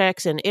 credit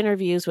checks, and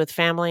interviews with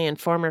family and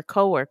former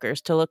coworkers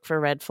to look for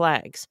red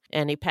flags.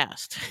 And he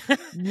passed.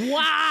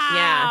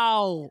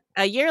 Wow.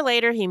 A year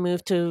later, he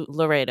moved to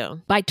Laredo.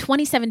 By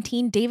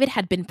 2017, David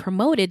had been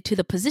promoted to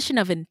the position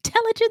of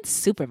intelligence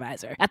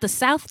supervisor at the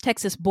South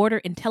Texas Border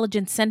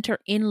Intelligence Center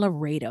in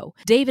Laredo.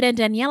 David and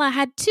Daniela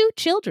had 2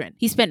 children.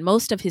 He spent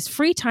most of his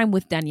free time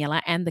with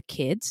Daniela and the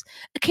kids.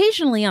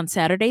 Occasionally on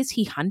Saturdays,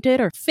 he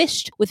hunted or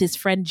fished with his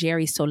friend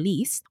Jerry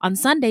Solis. On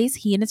Sundays,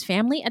 he and his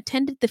family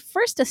attended the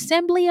First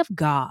Assembly of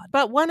God.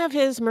 But one of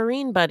his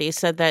Marine buddies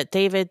said that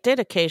David did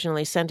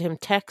occasionally send him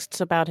texts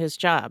about his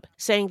job,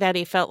 saying that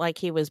he felt like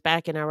he was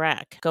back in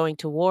Iraq, going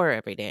to war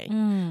every day.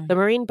 The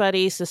Marine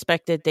buddy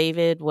suspected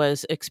David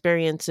was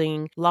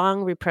experiencing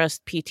long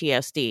repressed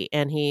PTSD,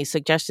 and he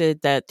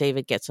suggested that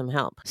David get some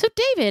help. So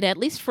David, at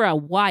least for a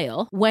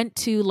while, went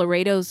to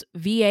Laredo's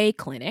VA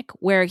clinic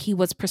where he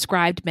was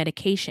prescribed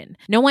medication.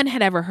 No one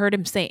had ever heard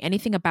him say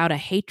anything about a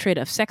hatred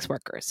of sex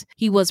workers.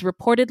 He was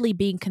reportedly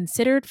being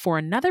considered for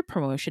another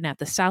promotion at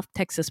the South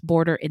Texas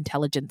Border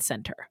Intelligence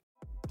Center.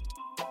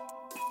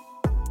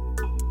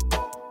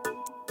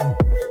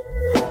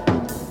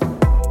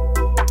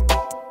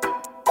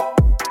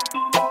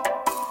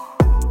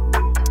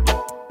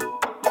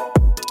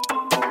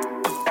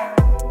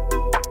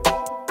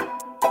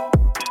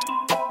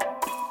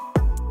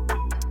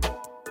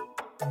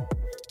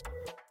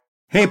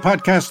 Hey,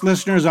 podcast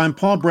listeners, I'm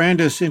Paul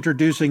Brandis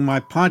introducing my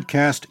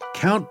podcast,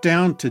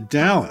 Countdown to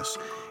Dallas.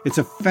 It's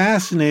a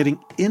fascinating,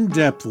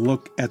 in-depth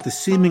look at the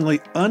seemingly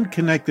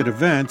unconnected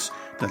events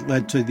that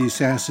led to the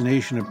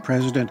assassination of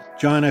President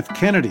John F.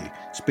 Kennedy.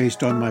 It's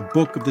based on my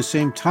book of the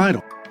same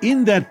title.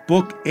 In that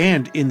book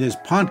and in this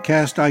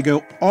podcast, I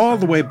go all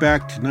the way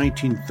back to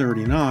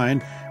 1939,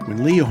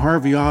 when Lee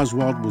Harvey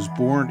Oswald was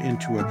born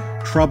into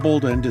a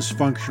troubled and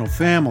dysfunctional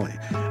family.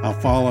 I'll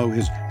follow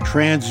his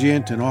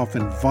transient and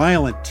often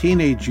violent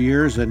teenage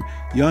years and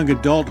young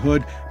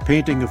adulthood,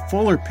 painting a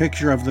fuller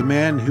picture of the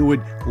man who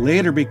would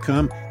later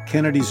become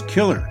Kennedy's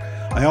killer.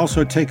 I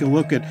also take a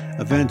look at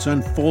events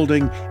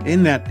unfolding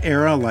in that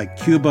era like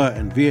Cuba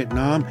and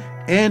Vietnam,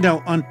 And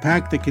I'll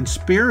unpack the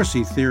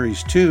conspiracy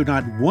theories too,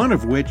 not one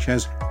of which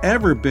has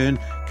ever been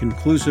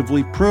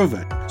conclusively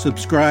proven.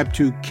 Subscribe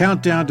to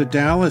Countdown to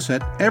Dallas at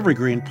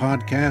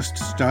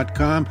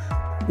evergreenpodcasts.com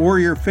or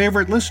your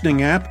favorite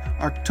listening app,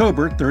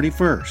 October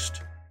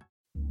 31st.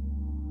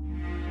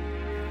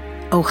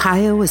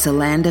 Ohio is a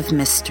land of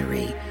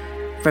mystery,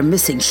 from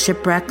missing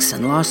shipwrecks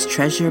and lost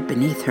treasure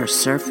beneath her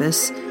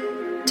surface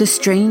to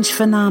strange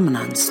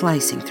phenomenon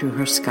slicing through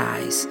her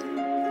skies.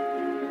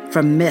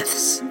 From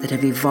myths that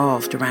have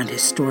evolved around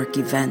historic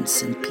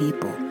events and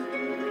people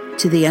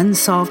to the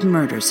unsolved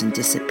murders and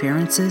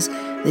disappearances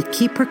that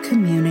keep her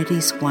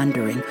communities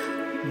wondering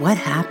what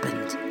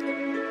happened.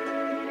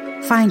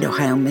 Find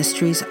Ohio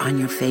Mysteries on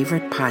your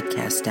favorite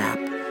podcast app,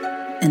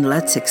 and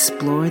let's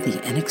explore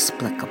the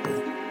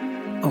inexplicable.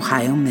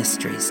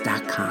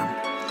 OhioMysteries.com.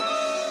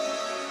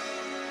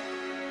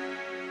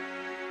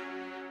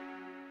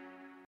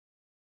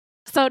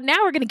 So now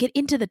we're going to get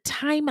into the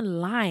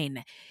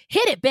timeline.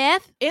 Hit it,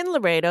 Beth. In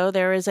Laredo,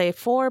 there is a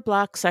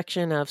 4-block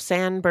section of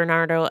San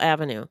Bernardo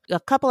Avenue,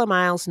 a couple of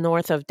miles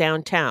north of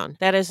downtown,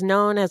 that is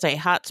known as a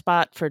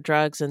hotspot for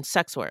drugs and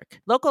sex work.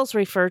 Locals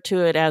refer to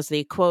it as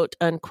the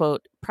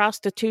quote-unquote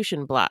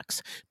prostitution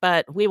blocks,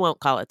 but we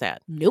won't call it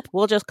that. Nope.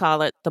 We'll just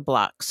call it the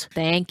blocks.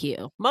 Thank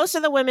you. Most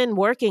of the women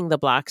working the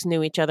blocks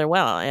knew each other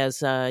well,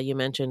 as you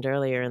mentioned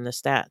earlier in the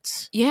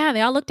stats. Yeah,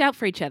 they all looked out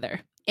for each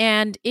other.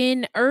 And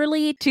in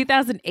early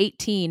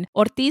 2018,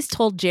 Ortiz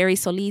told Jerry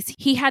Solis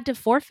he had to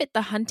forfeit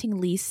the hunting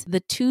lease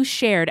the two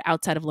shared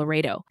outside of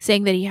Laredo,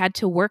 saying that he had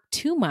to work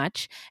too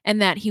much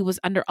and that he was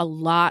under a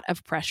lot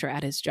of pressure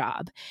at his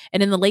job.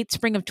 And in the late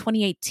spring of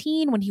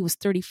 2018, when he was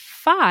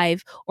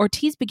 35,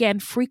 Ortiz began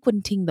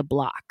frequenting the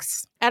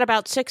blocks. At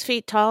about 6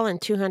 feet tall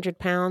and 200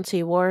 pounds,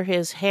 he wore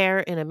his hair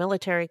in a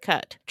military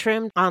cut,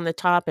 trimmed on the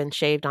top and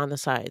shaved on the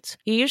sides.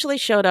 He usually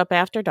showed up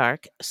after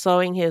dark,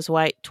 slowing his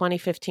white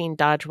 2015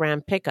 Dodge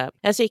Ram pickup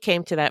as he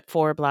came to that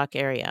 4-block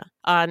area.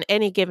 On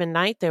any given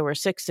night, there were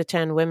 6 to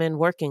 10 women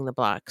working the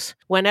blocks.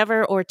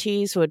 Whenever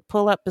Ortiz would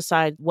pull up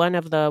beside one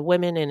of the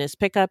women in his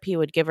pickup, he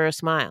would give her a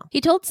smile. He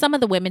told some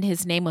of the women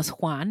his name was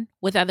Juan.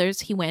 With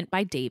others, he went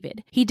by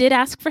David. He did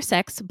ask for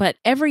sex, but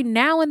every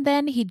now and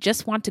then, he'd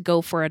just want to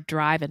go for a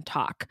drive and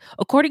talk.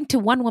 According to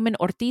one woman,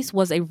 Ortiz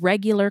was a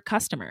regular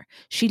customer.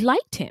 She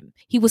liked him.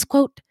 He was,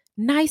 quote,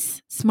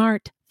 nice,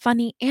 smart,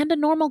 funny, and a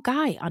normal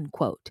guy,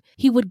 unquote.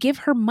 He would give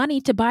her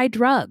money to buy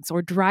drugs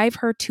or drive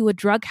her to a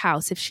drug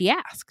house if she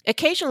asked.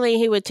 Occasionally,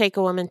 he would take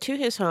a woman to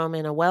his home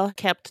in a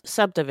well-kept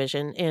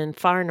subdivision in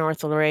far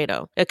north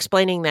Laredo,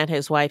 explaining that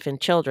his wife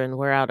and children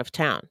were out of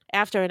town.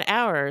 After an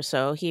hour or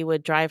so, he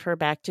would drive her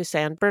back to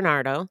San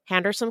Bernardo,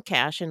 hand her some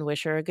cash, and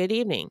wish her a good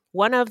evening.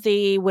 One of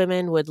the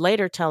women would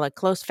later tell a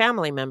close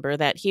family member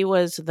that he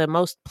was the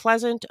most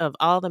pleasant of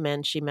all the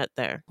men she met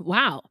there.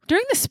 Wow.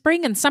 During the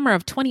spring and summer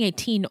of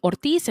 2018,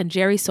 Ortiz and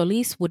Jerry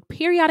Solis would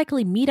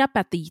periodically meet up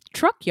at the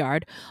truck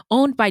yard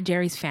owned by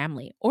Jerry's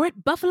family or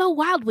at Buffalo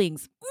Wild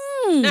Wings.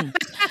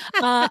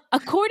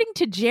 According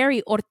to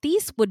Jerry,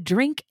 Ortiz would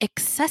drink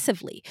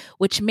excessively,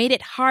 which made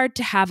it hard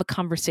to have a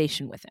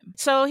conversation with him.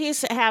 So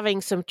he's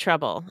having some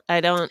trouble.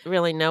 I don't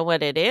really know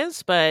what it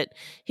is, but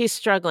he's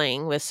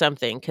struggling with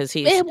something because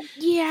he's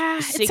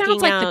it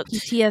sounds like the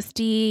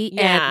PTSD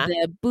and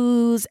the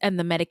booze and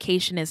the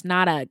medication is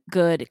not a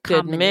good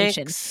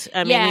combination. Mix.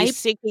 I mean, he's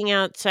seeking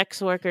out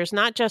sex workers,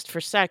 not just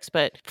for sex,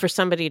 but for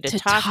somebody to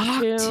talk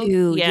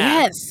to.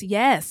 Yeah.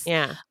 Yes.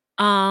 Yeah.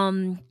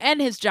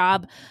 And his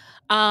job.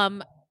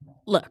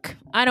 Look,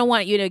 I don't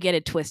want you to get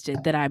it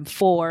twisted that I'm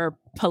for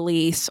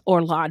police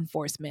or law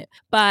enforcement,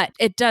 but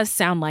it does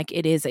sound like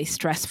it is a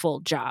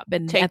stressful job.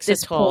 And at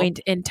this point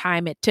in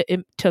time, it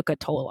took a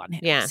toll on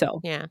him. Yeah.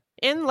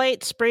 In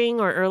late spring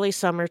or early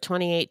summer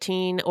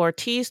 2018,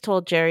 Ortiz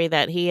told Jerry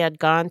that he had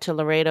gone to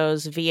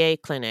Laredo's VA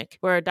clinic,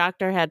 where a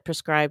doctor had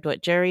prescribed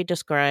what Jerry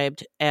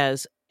described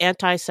as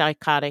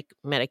antipsychotic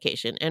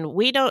medication. And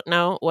we don't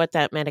know what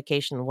that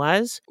medication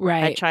was.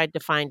 Right. I tried to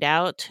find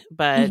out,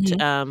 but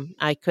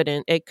I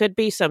couldn't. It could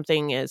be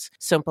something as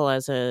simple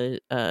as a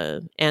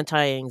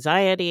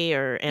anti-anxiety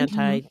or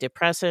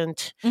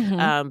antidepressant.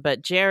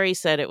 But Jerry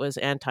said it was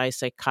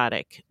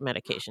antipsychotic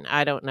medication.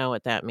 I don't know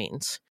what that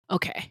means.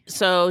 Okay.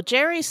 So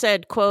Jerry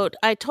said, quote,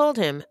 I told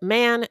him,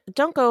 man,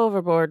 don't go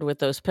overboard with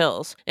those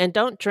pills and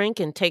don't drink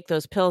and take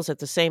those pills at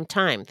the same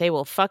time. They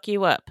will fuck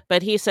you up.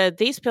 But he said,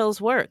 these pills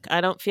work. I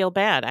don't feel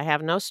bad. I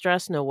have no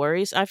stress, no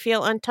worries. I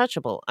feel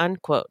untouchable,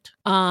 unquote.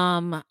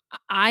 I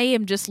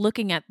am just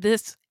looking at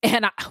this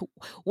and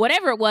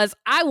whatever it was,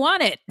 I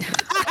want it.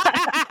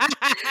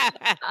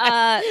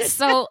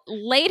 So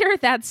later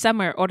that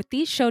summer,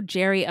 Ortiz showed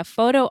Jerry a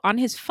photo on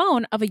his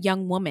phone of a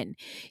young woman.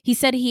 He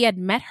said he had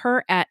met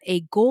her at a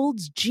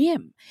Gold's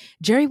Gym.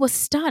 Jerry was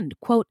stunned.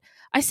 Quote,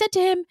 I said to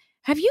him,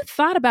 have you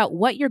thought about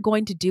what you're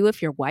going to do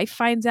if your wife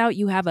finds out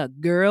you have a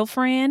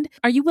girlfriend?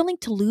 Are you willing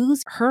to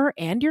lose her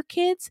and your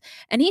kids?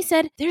 And he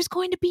said, there's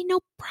going to be no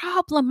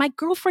problem. My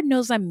girlfriend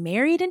knows I'm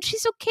married and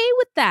she's okay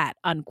with that,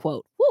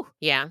 unquote. Woo.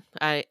 Yeah,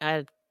 I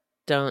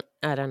don't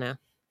know.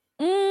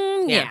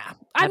 Yeah.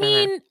 I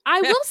mean,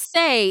 I will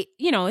say,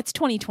 it's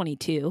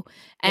 2022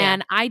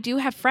 and I do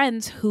have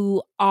friends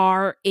who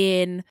are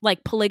in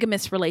like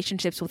polygamous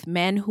relationships with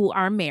men who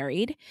are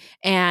married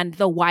and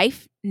the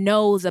wife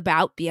knows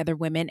about the other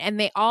women and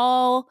it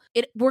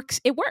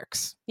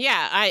works.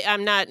 Yeah.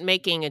 I'm not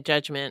making a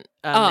judgment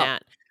on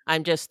that.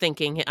 I'm just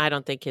thinking, I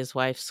don't think his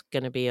wife's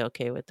going to be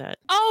okay with that.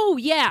 Oh,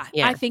 yeah.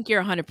 I think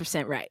you're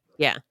 100% right.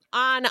 Yeah.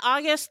 On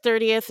August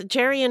 30th,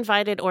 Jerry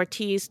invited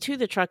Ortiz to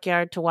the truck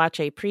yard to watch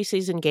a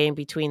preseason game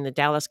between the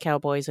Dallas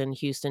Cowboys and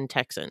Houston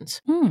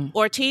Texans.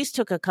 Ortiz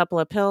took a couple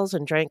of pills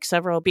and drank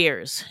several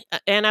beers.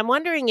 And I'm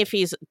wondering if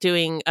he's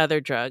doing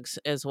other drugs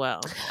as well.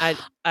 I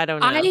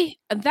don't know.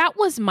 That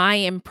was my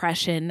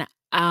impression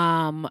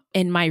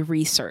in my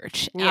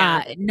research.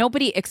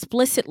 Nobody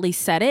explicitly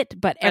said it,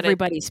 but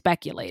everybody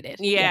speculated.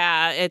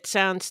 Yeah, it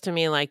sounds to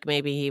me like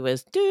maybe he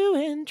was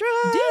doing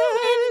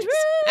drugs.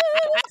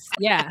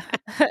 Yeah.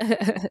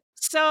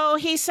 So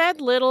he said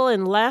little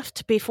and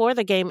left before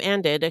the game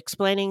ended,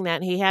 explaining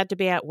that he had to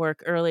be at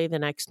work early the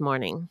next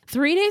morning.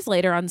 3 days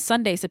later, on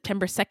Sunday,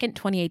 September 2nd,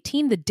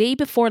 2018, the day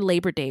before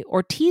Labor Day,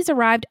 Ortiz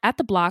arrived at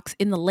the blocks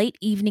in the late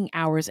evening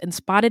hours and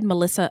spotted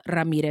Melissa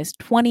Ramirez,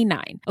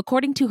 29.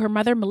 According to her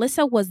mother,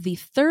 Melissa was the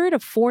third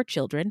of 4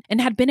 children and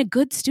had been a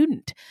good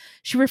student.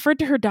 She referred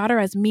to her daughter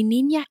as mi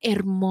niña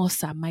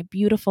hermosa, my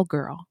beautiful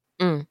girl.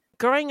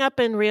 Growing up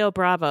in Rio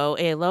Bravo,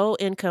 a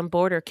low-income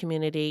border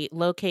community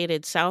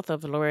located south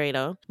of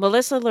Laredo,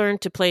 Melissa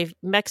learned to play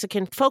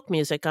Mexican folk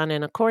music on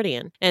an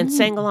accordion and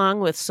sang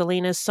along with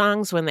Selena's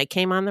songs when they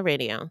came on the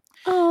radio.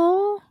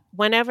 Oh.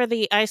 Whenever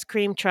the ice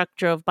cream truck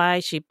drove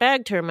by, she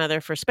begged her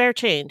mother for spare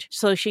change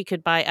so she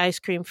could buy ice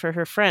cream for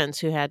her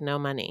friends who had no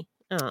money.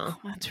 Oh,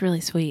 that's really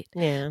sweet.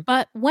 Yeah.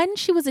 But when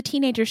she was a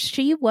teenager,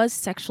 she was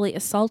sexually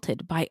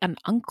assaulted by an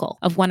uncle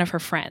of one of her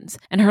friends,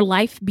 and her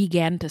life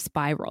began to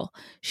spiral.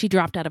 She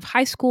dropped out of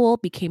high school,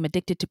 became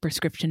addicted to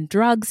prescription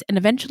drugs, and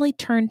eventually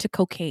turned to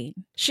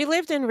cocaine. She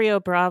lived in Rio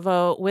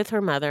Bravo with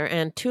her mother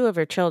and 2 of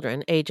her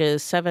children,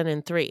 ages 7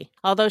 and 3.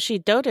 Although she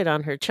doted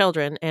on her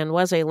children and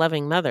was a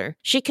loving mother,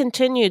 she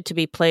continued to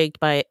be plagued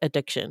by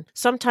addiction.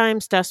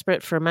 Sometimes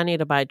desperate for money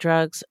to buy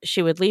drugs,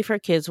 she would leave her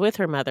kids with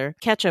her mother,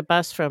 catch a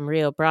bus from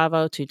Rio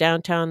Bravo to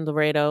downtown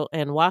Laredo,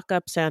 and walk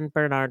up San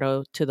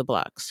Bernardo to the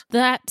blocks.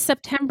 That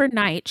September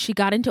night, she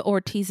got into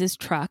Ortiz's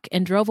truck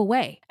and drove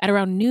away. At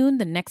around noon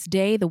the next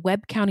day, the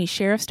Webb County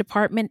Sheriff's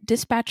Department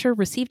dispatcher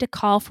received a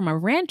call from a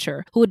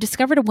rancher who had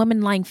discovered a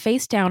woman lying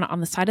face down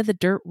on the side of the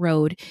dirt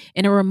road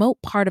in a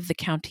remote part of the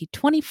county,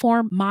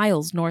 24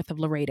 miles north of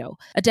Laredo.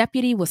 A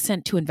deputy was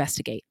sent to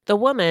investigate. The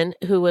woman,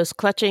 who was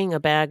clutching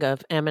a bag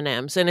of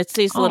M&Ms, and it's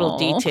these little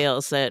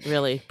details that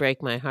really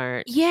break my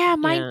heart. Yeah,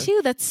 mine too.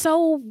 That's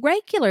so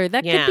regular.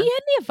 That could be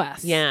any of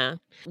us. Yeah.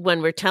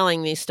 When we're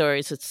telling these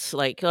stories, it's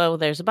like, oh,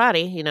 there's a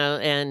body,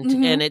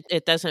 and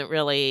it doesn't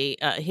really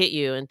hit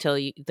you until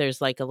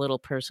there's like a little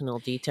personal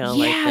detail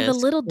like this. The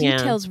little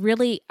details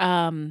really,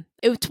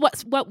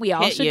 it's what we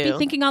all should be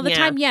thinking all the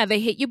time. Yeah,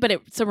 they hit you, but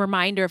it's a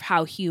reminder of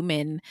how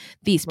human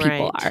these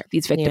people are,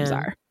 these victims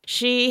are.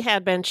 She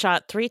had been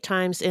shot 3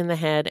 times in the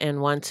head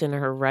and once in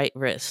her right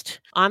wrist.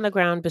 On the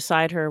ground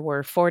beside her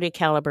were .40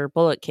 caliber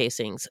bullet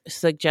casings,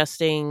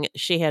 suggesting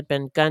she had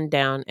been gunned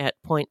down at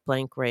point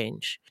blank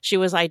range. She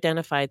was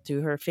identified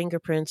through her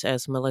fingerprints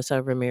as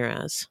Melissa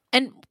Ramirez.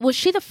 And was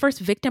she the first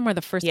victim or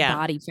the first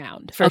body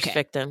found? First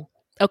victim.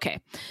 Okay,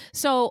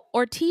 so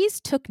Ortiz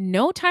took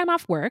no time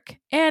off work,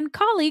 and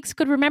colleagues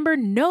could remember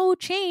no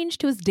change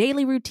to his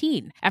daily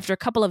routine. After a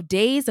couple of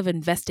days of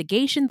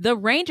investigation, the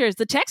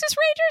Texas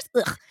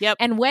Rangers,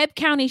 and Webb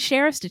County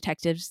Sheriff's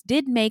detectives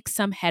did make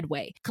some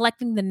headway,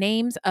 collecting the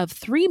names of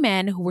 3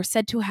 men who were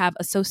said to have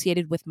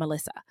associated with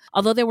Melissa.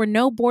 Although there were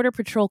no Border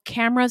Patrol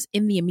cameras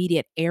in the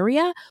immediate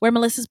area where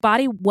Melissa's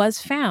body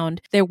was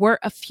found, there were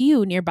a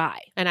few nearby.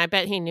 And I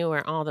bet he knew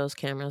where all those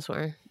cameras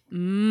were.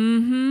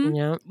 Mm-hmm.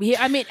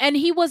 Yeah. And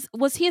he was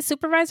he a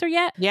supervisor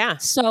yet? Yeah.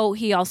 So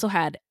he also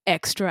had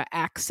extra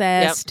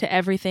access to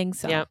everything.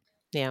 So. Yep.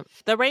 Yeah.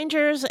 The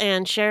Rangers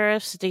and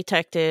sheriff's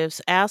detectives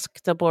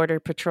asked the Border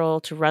Patrol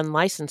to run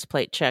license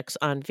plate checks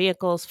on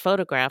vehicles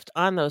photographed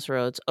on those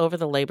roads over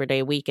the Labor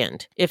Day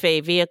weekend. If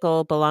a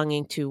vehicle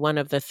belonging to one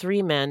of the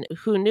 3 men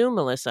who knew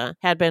Melissa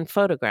had been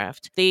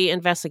photographed, the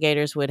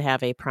investigators would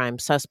have a prime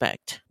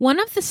suspect. One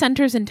of the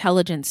center's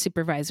intelligence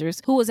supervisors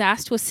who was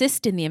asked to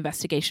assist in the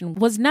investigation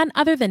was none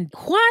other than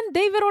Juan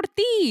David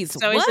Ortiz.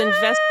 So he's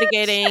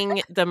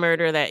investigating the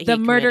murder that he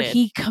committed. The murder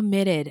he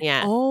committed.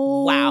 Yeah.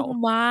 Oh, wow.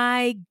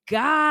 My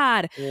God.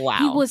 Wow.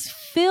 He was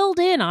filled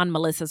in on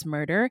Melissa's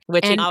murder.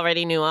 Which he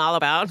already knew all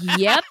about.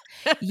 Yep.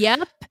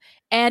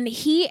 And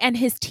he and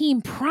his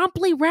team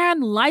promptly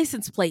ran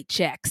license plate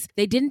checks.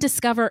 They didn't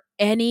discover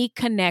any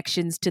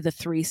connections to the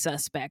 3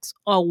 suspects.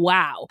 Oh,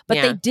 wow.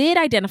 But they did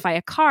identify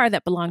a car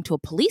that belonged to a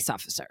police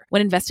officer.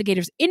 When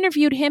investigators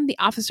interviewed him, the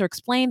officer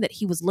explained that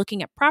he was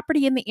looking at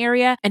property in the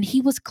area and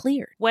he was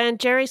cleared. When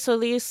Jerry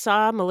Solis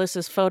saw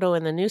Melissa's photo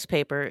in the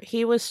newspaper,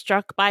 he was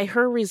struck by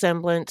her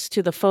resemblance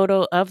to the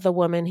photo of the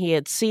woman he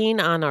had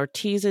seen on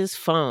Ortiz's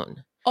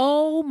phone.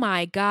 Oh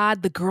my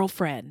God, the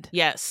girlfriend.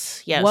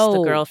 Yes, Whoa.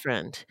 the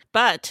girlfriend.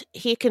 But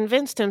he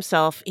convinced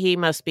himself he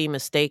must be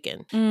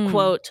mistaken.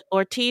 Quote,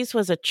 Ortiz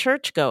was a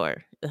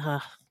churchgoer.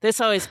 This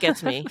always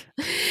gets me.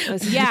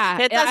 Yeah.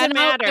 It doesn't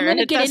matter. I'm going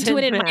to get into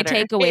it in my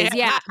takeaways.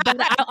 Yeah. But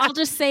I'll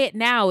just say it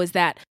now is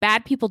that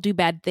bad people do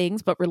bad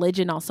things, but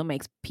religion also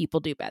makes people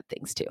do bad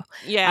things too.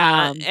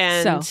 Yeah.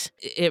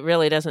 It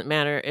really doesn't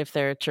matter if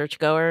they're a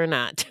churchgoer or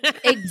not.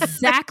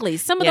 Exactly.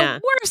 Some of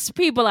the worst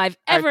people I've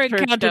ever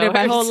encountered in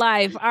my whole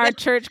life are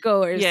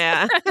churchgoers.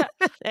 Yeah.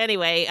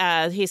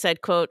 Anyway, he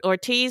said, quote,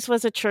 Ortiz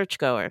was a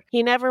churchgoer.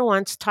 He never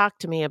once talked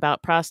to me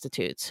about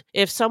prostitutes.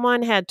 If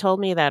someone had told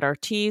me that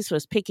Ortiz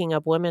was picking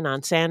up women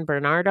on San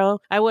Bernardo,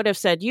 I would have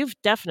said, you've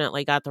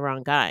definitely got the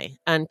wrong guy,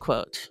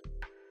 unquote.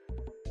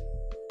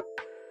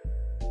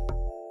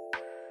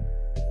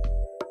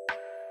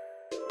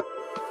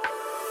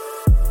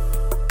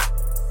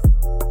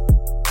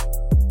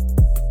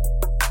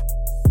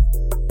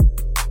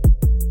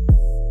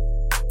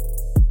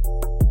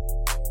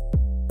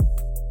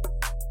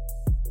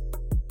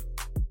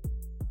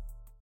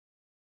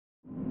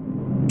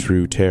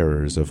 True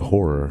terrors of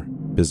horror,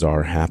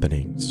 bizarre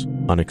happenings,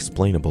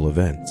 unexplainable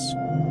events.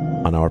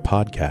 On our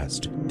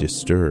podcast,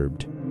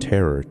 Disturbed,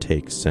 terror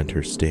takes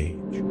center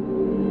stage.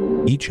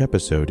 Each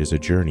episode is a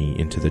journey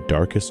into the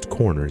darkest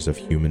corners of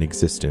human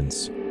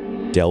existence,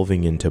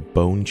 delving into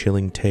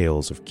bone-chilling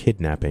tales of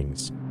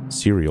kidnappings,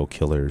 serial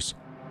killers,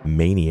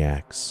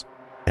 maniacs,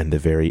 and the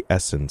very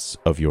essence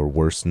of your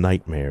worst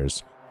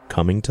nightmares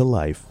coming to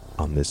life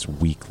on this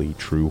weekly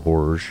true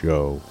horror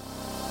show.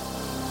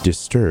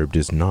 Disturbed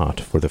is not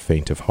for the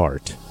faint of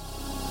heart.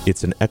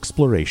 It's an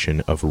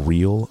exploration of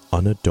real,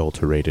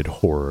 unadulterated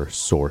horror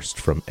sourced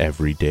from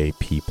everyday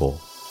people.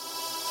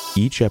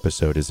 Each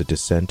episode is a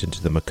descent into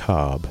the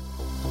macabre,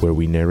 where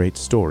we narrate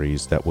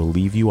stories that will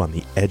leave you on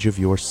the edge of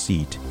your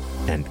seat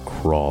and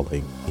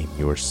crawling in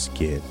your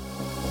skin.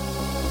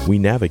 We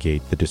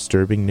navigate the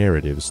disturbing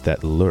narratives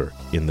that lurk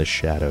in the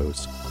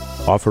shadows,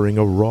 offering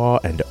a raw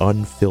and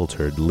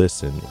unfiltered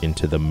listen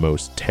into the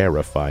most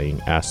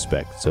terrifying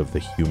aspects of the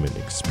human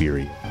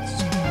experience.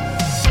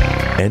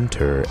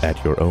 Enter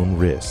at your own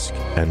risk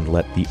and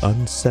let the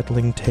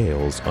unsettling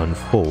tales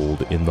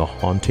unfold in the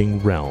haunting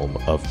realm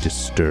of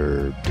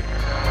Disturbed.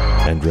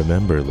 And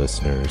remember,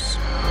 listeners,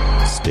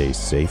 stay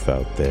safe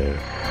out there.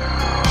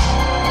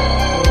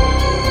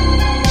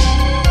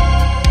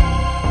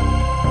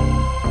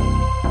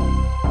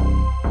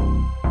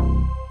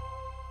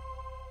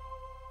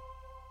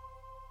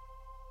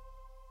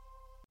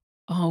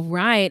 All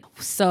right.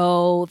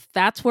 So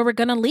that's where we're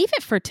going to leave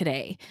it for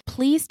today.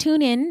 Please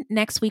tune in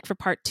next week for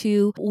part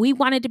 2. We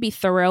wanted to be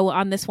thorough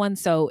on this one,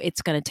 so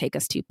it's going to take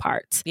us 2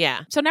 parts.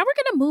 Yeah. So now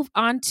we're going to move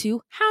on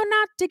to how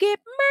not to get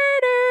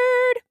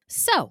murdered.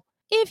 So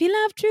if you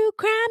love true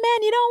crime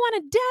and you don't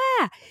want to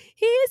die,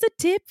 here's a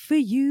tip for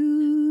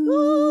you.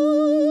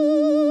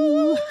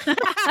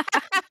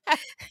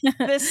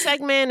 This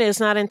segment is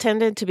not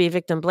intended to be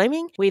victim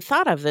blaming. We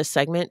thought of this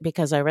segment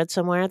because I read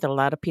somewhere that a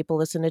lot of people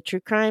listen to true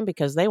crime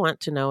because they want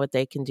to know what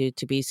they can do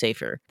to be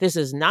safer. This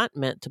is not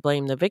meant to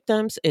blame the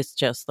victims. It's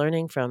just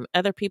learning from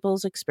other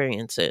people's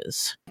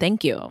experiences.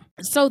 Thank you.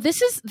 So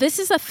this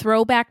is a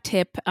throwback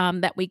tip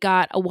that we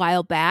got a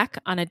while back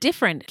on a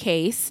different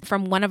case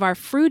from one of our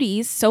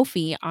fruities,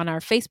 Sophie, on our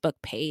Facebook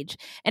page.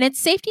 And it's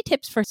safety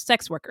tips for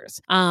sex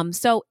workers.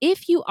 So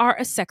if you are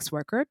a sex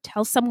worker,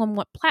 tell someone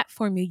what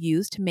platform you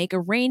use to make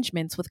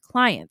arrangements with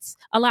clients.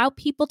 Allow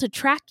people to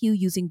track you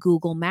using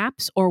Google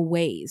Maps or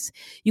Waze.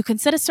 You can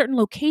set a certain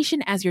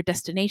location as your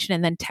destination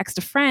and then text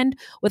a friend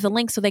with a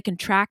link so they can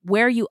track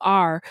where you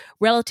are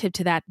relative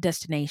to that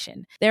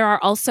destination. There are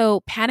also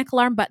panic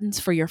alarm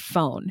buttons for your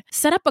phone.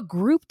 Set up a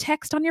group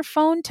text on your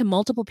phone to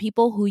multiple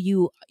people who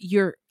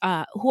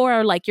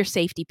are like your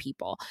safety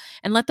people,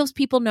 and let those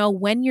people know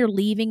when you're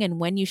leaving and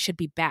when you should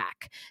be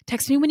back.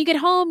 Text me when you get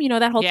home,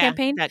 that whole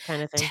campaign. That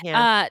kind of thing.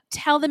 Yeah.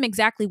 Tell them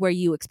exactly where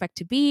you expect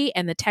to be,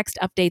 and the text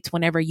updates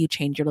whenever you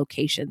change your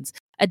locations.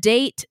 A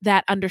date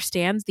that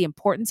understands the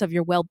importance of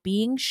your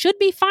well-being should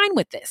be fine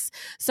with this.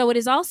 So it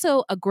is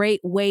also a great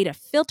way to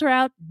filter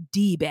out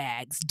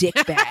D-bags, dick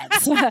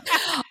bags.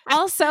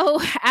 Also,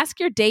 ask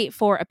your date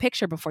for a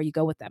picture before you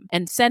go with them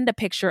and send a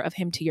picture of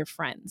him to your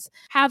friends.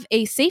 Have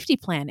a safety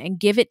plan and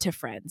give it to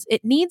friends.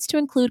 It needs to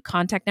include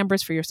contact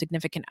numbers for your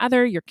significant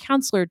other, your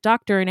counselor,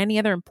 doctor, and any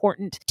other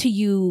important to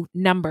you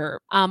number.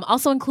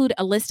 Also include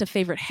a list of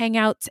favorite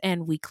hangouts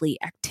and weekly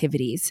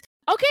activities.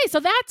 Okay, so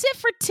that's it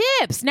for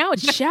tips. Now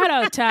it's shout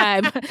out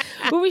time,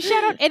 where we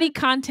shout out any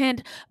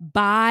content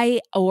by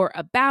or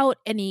about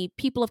any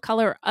people of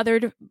color or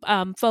other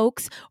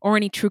folks, or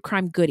any true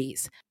crime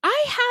goodies.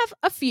 I have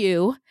a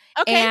few.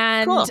 Okay,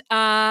 and cool.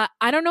 I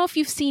don't know if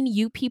you've seen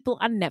You People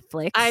on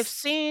Netflix. I've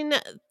seen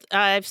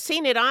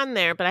it on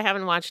there, but I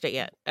haven't watched it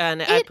yet,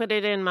 and I put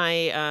it in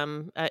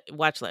my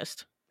watch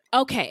list.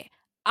 Okay.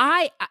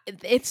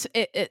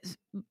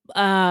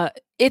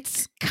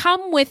 It's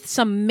come with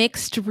some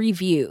mixed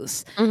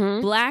reviews.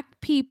 Mm-hmm. Black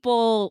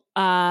people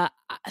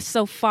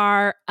so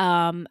far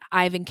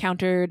I've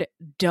encountered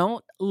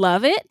don't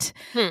love it.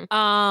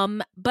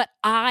 But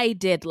I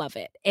did love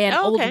it. And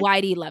old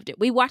Whitey loved it.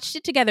 We watched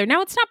it together.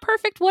 Now it's not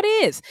perfect. What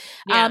is?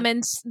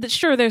 And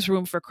sure, there's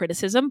room for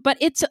criticism, but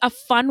it's a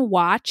fun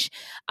watch.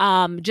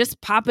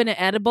 Just pop in an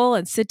edible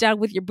and sit down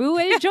with your boo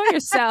and enjoy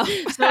yourself.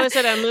 So is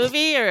it a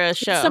movie or a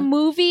show? It's a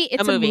movie.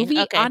 It's a movie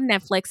Okay. on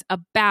Netflix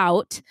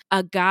about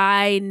a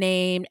guy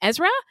named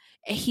Ezra.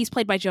 He's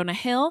played by Jonah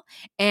Hill,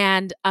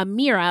 and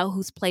Amira,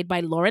 who's played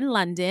by Lauren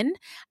London.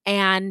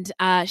 And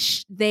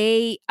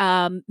they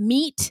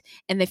meet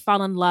and they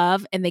fall in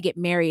love and they get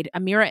married.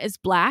 Amira is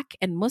Black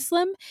and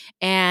Muslim,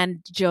 and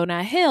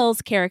Jonah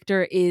Hill's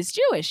character is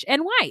Jewish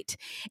and white.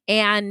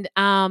 And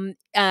so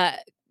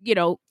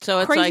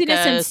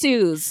craziness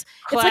ensues.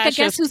 It's like a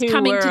Guess Who's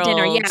Coming to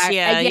Dinner.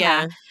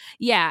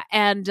 Yeah.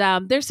 And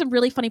there's some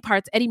really funny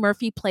parts. Eddie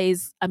Murphy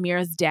plays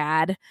Amira's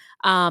dad.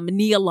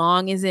 Nia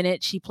Long is in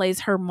it. She plays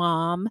her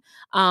mom.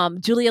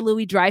 Julia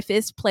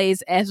Louis-Dreyfus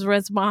plays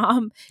Ezra's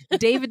mom.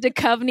 David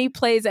Duchovny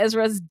plays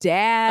Ezra's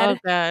dad.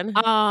 Oh,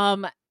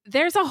 God.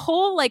 There's a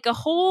whole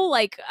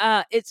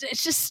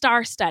it's just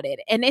star-studded,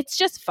 and it's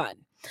just fun.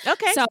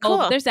 Okay, so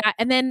cool. There's that.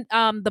 And then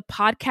the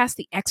podcast,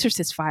 The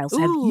Exorcist Files.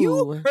 Have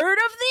you heard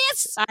of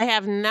this? I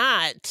have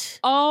not.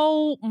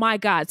 Oh my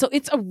God. So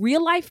it's a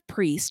real life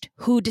priest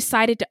who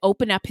decided to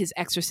open up his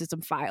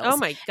exorcism files. Oh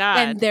my God.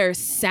 And there's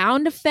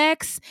sound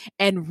effects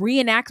and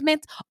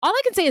reenactments. All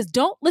I can say is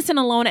don't listen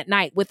alone at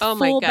night with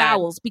full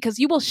bowels because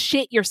you will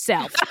shit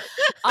yourself.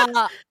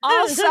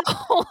 Also,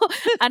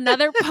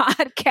 another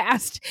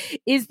podcast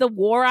is The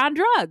War on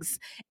Drugs.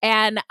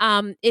 And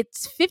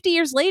it's 50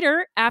 years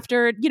later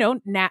after,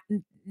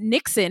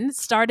 Nixon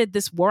started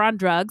this war on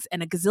drugs,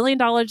 and $1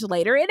 gazillion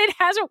later, and it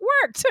hasn't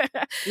worked.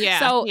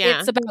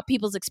 It's about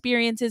people's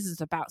experiences.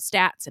 It's about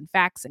stats and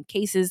facts and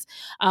cases.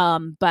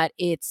 But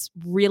it's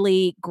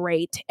really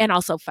great and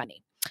also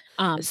funny.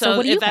 So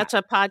what do you that's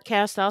a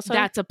podcast also?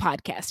 That's a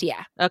podcast,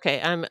 yeah. Okay,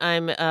 I'm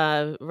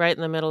right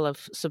in the middle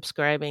of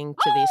subscribing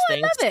to these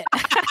things. I love it.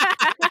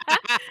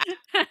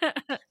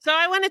 So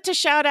I wanted to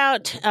shout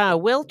out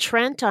Will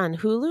Trent on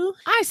Hulu.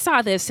 I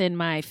saw this in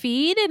my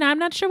feed, and I'm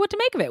not sure what to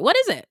make of it. What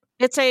is it?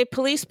 It's a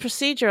police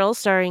procedural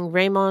starring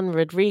Ramon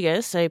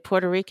Rodriguez, a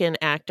Puerto Rican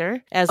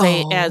actor, as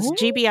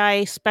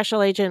GBI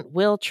Special Agent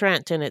Will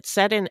Trent, and it's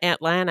set in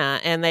Atlanta.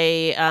 And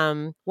they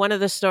one of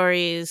the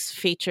stories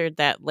featured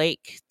that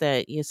lake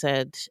that you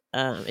said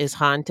is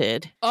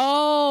haunted.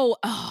 Oh,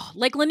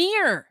 Lake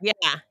Lanier.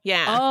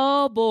 Yeah.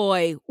 Oh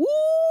boy. Ooh,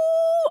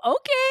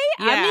 okay.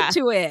 I'm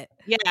into it.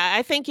 Yeah,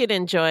 I think you'd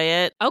enjoy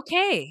it.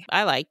 Okay.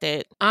 I liked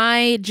it.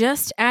 I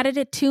just added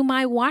it to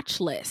my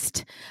watch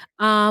list.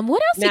 What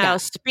else you got? Now,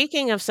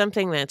 speaking of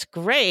something that's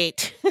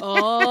great.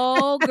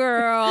 Oh,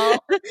 girl.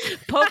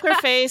 Poker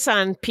Face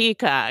on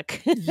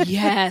Peacock.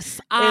 Yes.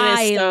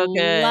 I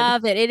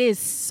love it. It is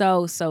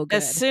so good.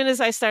 As soon as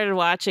I started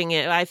watching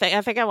it, I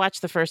think I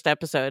watched the first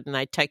episode and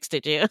I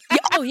texted you.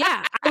 Oh,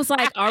 yeah. I was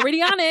like,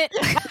 already on it.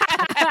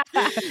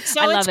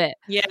 I love it.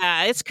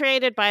 Yeah. It's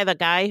created by the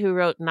guy who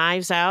wrote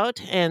Knives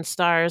Out and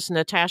stars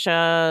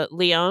Natasha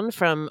Lyonne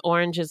from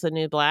Orange is the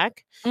New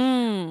Black.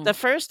 The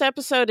first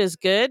episode is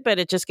good, but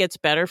it just gets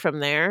better from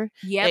there.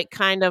 Yep. It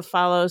kind of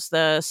follows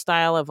the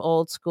style of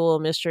old school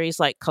mysteries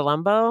like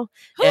Columbo.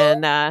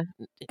 And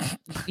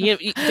did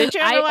you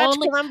ever watch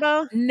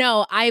Columbo?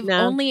 No, I've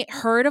only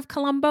heard of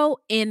Columbo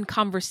in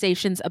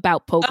conversations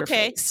about Poker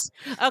Face.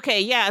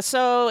 Okay, yeah.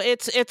 So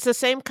it's the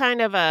same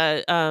kind of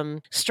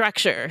a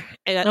structure.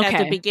 At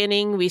the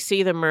beginning, we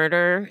see the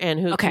murder and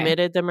who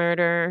committed the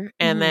murder,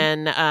 and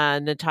then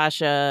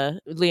Natasha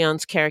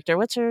Lyonne's character.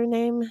 What's her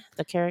name?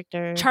 The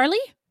character Charlie.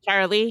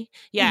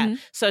 Yeah. Mm-hmm.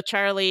 So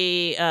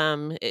Charlie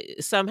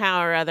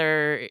somehow or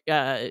other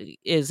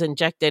is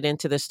injected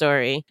into the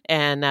story,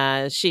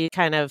 and she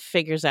kind of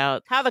figures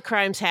out how the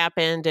crimes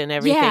happened and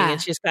everything. Yeah.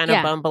 And she's kind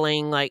of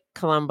bumbling like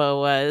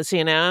Columbo was,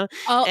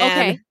 Oh,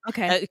 and,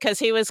 okay. Because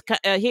he was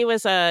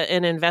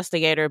an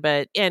investigator,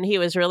 and he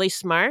was really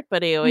smart,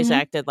 but he always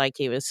acted like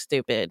he was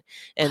stupid.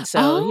 And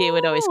so he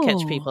would always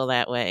catch people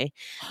that way.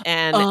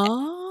 And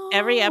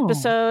every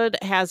episode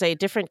has a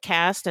different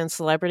cast and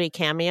celebrity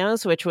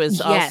cameos, which was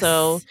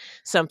also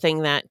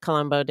something that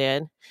Columbo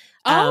did.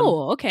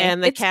 Okay.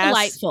 And the it's cast,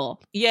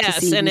 delightful.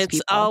 Yes, and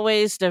it's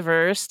always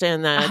diverse,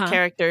 and the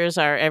characters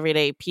are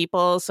everyday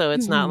people, so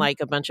it's not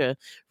like a bunch of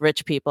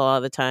rich people all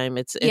the time.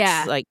 It's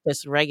like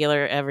just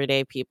regular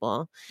everyday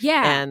people.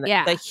 Yeah, and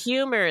the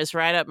humor is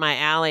right up my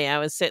alley. I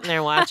was sitting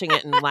there watching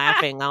it and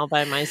laughing all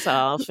by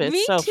myself. It's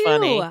Me so too.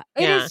 funny.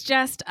 It is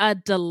just a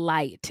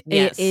delight.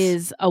 Yes. It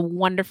is a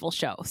wonderful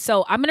show.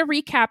 So I'm going to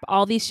recap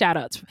all these shout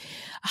outs.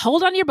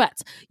 Hold on your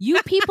butts.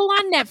 You people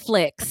on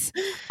Netflix,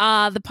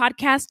 the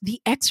podcast,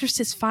 The Exorcist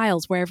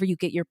Files, wherever you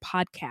get your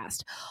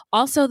podcast.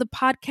 Also the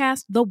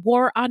podcast, The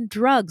War on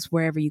Drugs,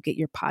 wherever you get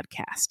your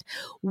podcast.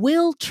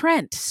 Will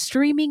Trent,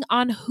 streaming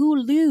on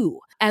Hulu,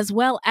 as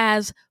well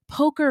as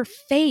Poker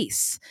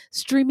Face,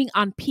 streaming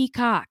on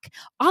Peacock.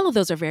 All of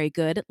those are very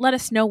good. Let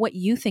us know what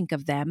you think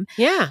of them.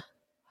 Yeah.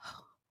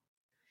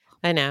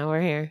 I know,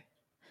 we're here.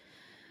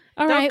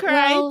 All Don't right.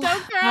 cry. Well,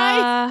 Don't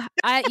cry.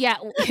 Yeah.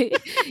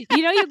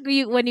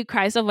 you when you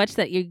cry so much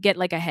that you get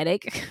like a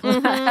headache.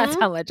 That's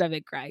how much I've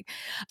been crying.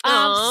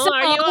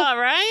 Are you all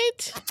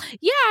right?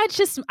 Yeah, it's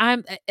just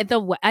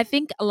I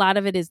think a lot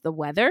of it is the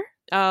weather.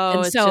 Oh, and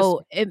it's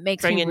so just it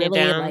makes me bringing you really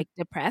down. like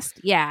depressed.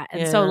 Yeah,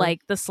 and so like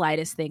the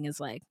slightest thing is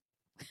like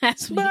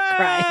that's me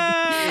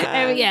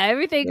crying.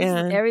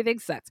 Everything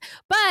sucks.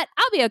 But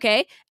I'll be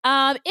okay.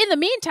 In the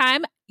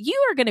meantime, you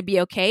are going to be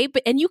okay,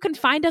 and you can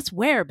find us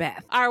where,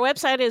 Beth? Our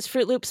website is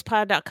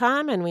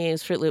fruitloopspod.com, and we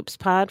use Fruit Loops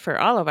Pod for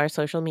all of our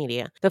social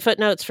media. The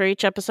footnotes for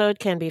each episode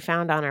can be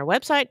found on our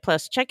website,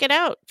 plus check it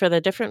out for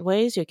the different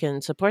ways you can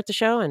support the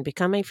show and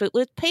become a Fruit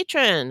Loop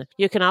patron.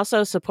 You can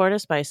also support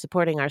us by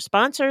supporting our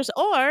sponsors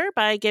or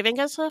by giving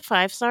us a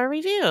 5-star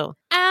review.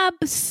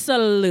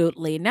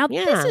 Absolutely. Now,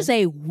 this is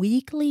a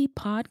weekly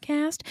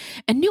podcast,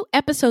 and new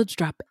episodes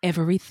drop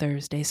every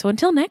Thursday. So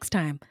until next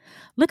time,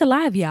 look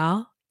alive,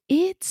 y'all.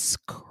 It's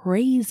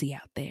crazy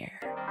out there.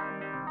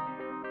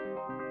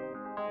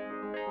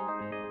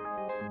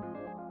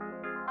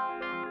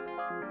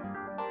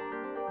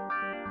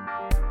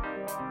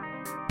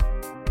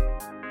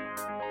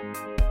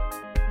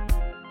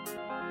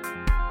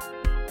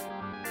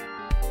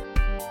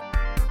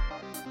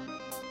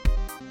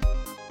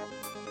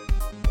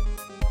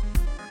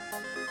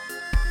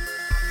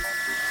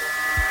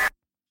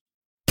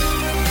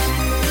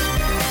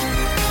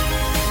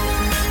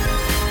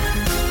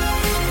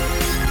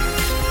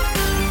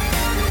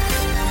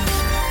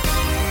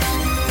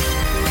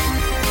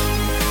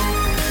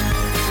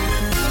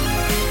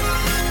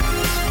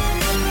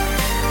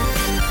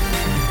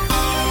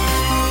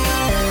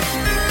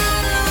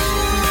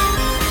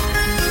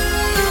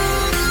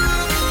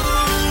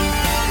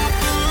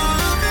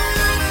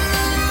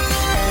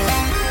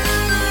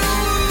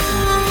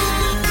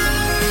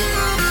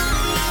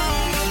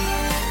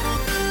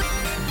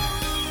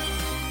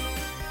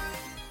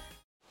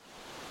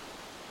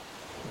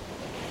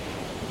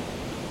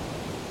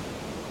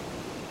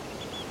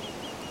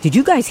 Did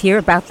you guys hear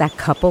about that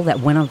couple that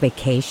went on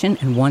vacation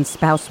and one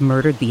spouse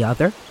murdered the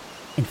other?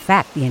 In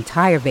fact, the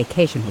entire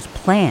vacation was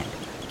planned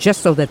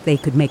just so that they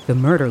could make the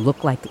murder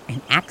look like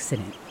an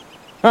accident.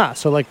 Ah,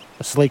 so like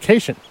a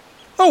slaycation.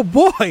 Oh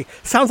boy,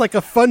 sounds like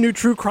a fun new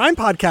true crime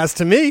podcast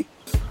to me.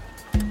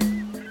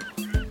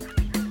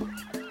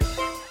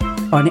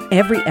 On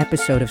every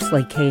episode of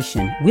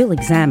Slaycation, we'll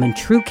examine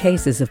true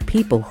cases of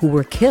people who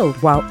were killed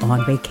while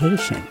on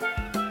vacation.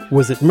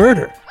 Was it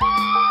murder?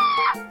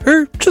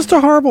 Or just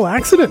a horrible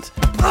accident?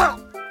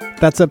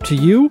 That's up to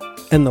you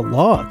and the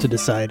law to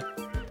decide.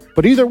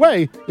 But either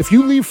way, if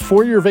you leave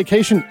for your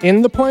vacation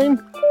in the plane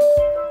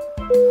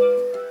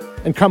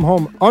and come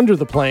home under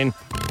the plane,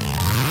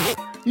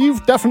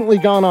 you've definitely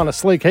gone on a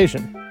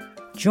slaycation.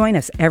 Join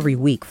us every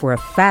week for a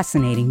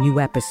fascinating new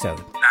episode.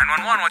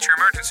 911, what's your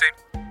emergency?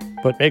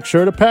 But make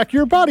sure to pack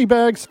your body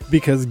bags,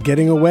 because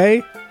getting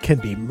away can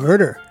be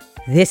murder.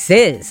 This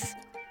is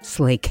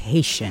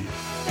Slaycation.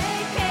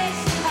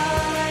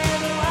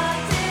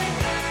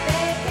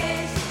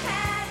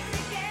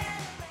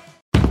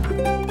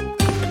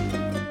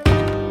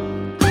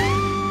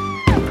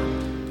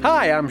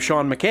 Hi, I'm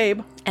Sean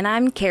McCabe. And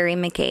I'm Carrie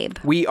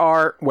McCabe. We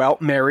are, well,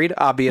 married,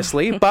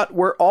 obviously, but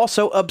we're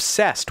also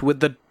obsessed with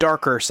the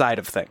darker side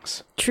of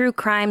things. True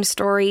crime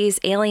stories,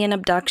 alien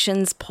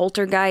abductions,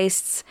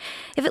 poltergeists.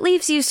 If it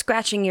leaves you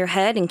scratching your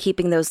head and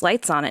keeping those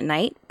lights on at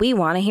night, we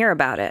want to hear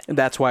about it.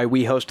 That's why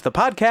we host the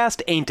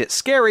podcast, Ain't It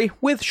Scary,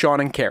 with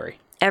Sean and Carrie.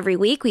 Every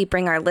week, we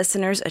bring our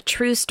listeners a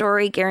true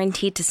story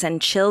guaranteed to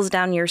send chills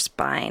down your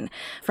spine.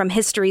 From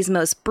history's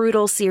most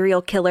brutal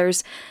serial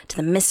killers to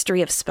the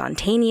mystery of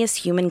spontaneous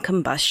human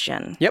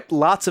combustion. Yep,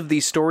 lots of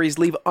these stories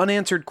leave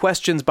unanswered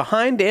questions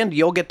behind, and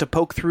you'll get to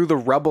poke through the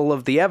rubble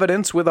of the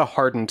evidence with a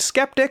hardened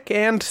skeptic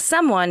and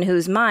someone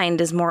whose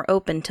mind is more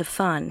open to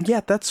fun.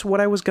 Yeah, that's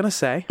what I was gonna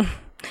say.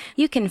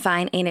 You can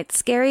find Ain't It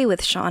Scary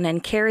with Sean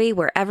and Carrie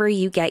wherever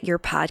you get your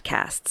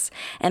podcasts,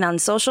 and on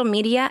social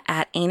media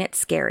at Ain't It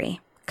Scary.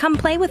 Come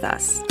play with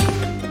us.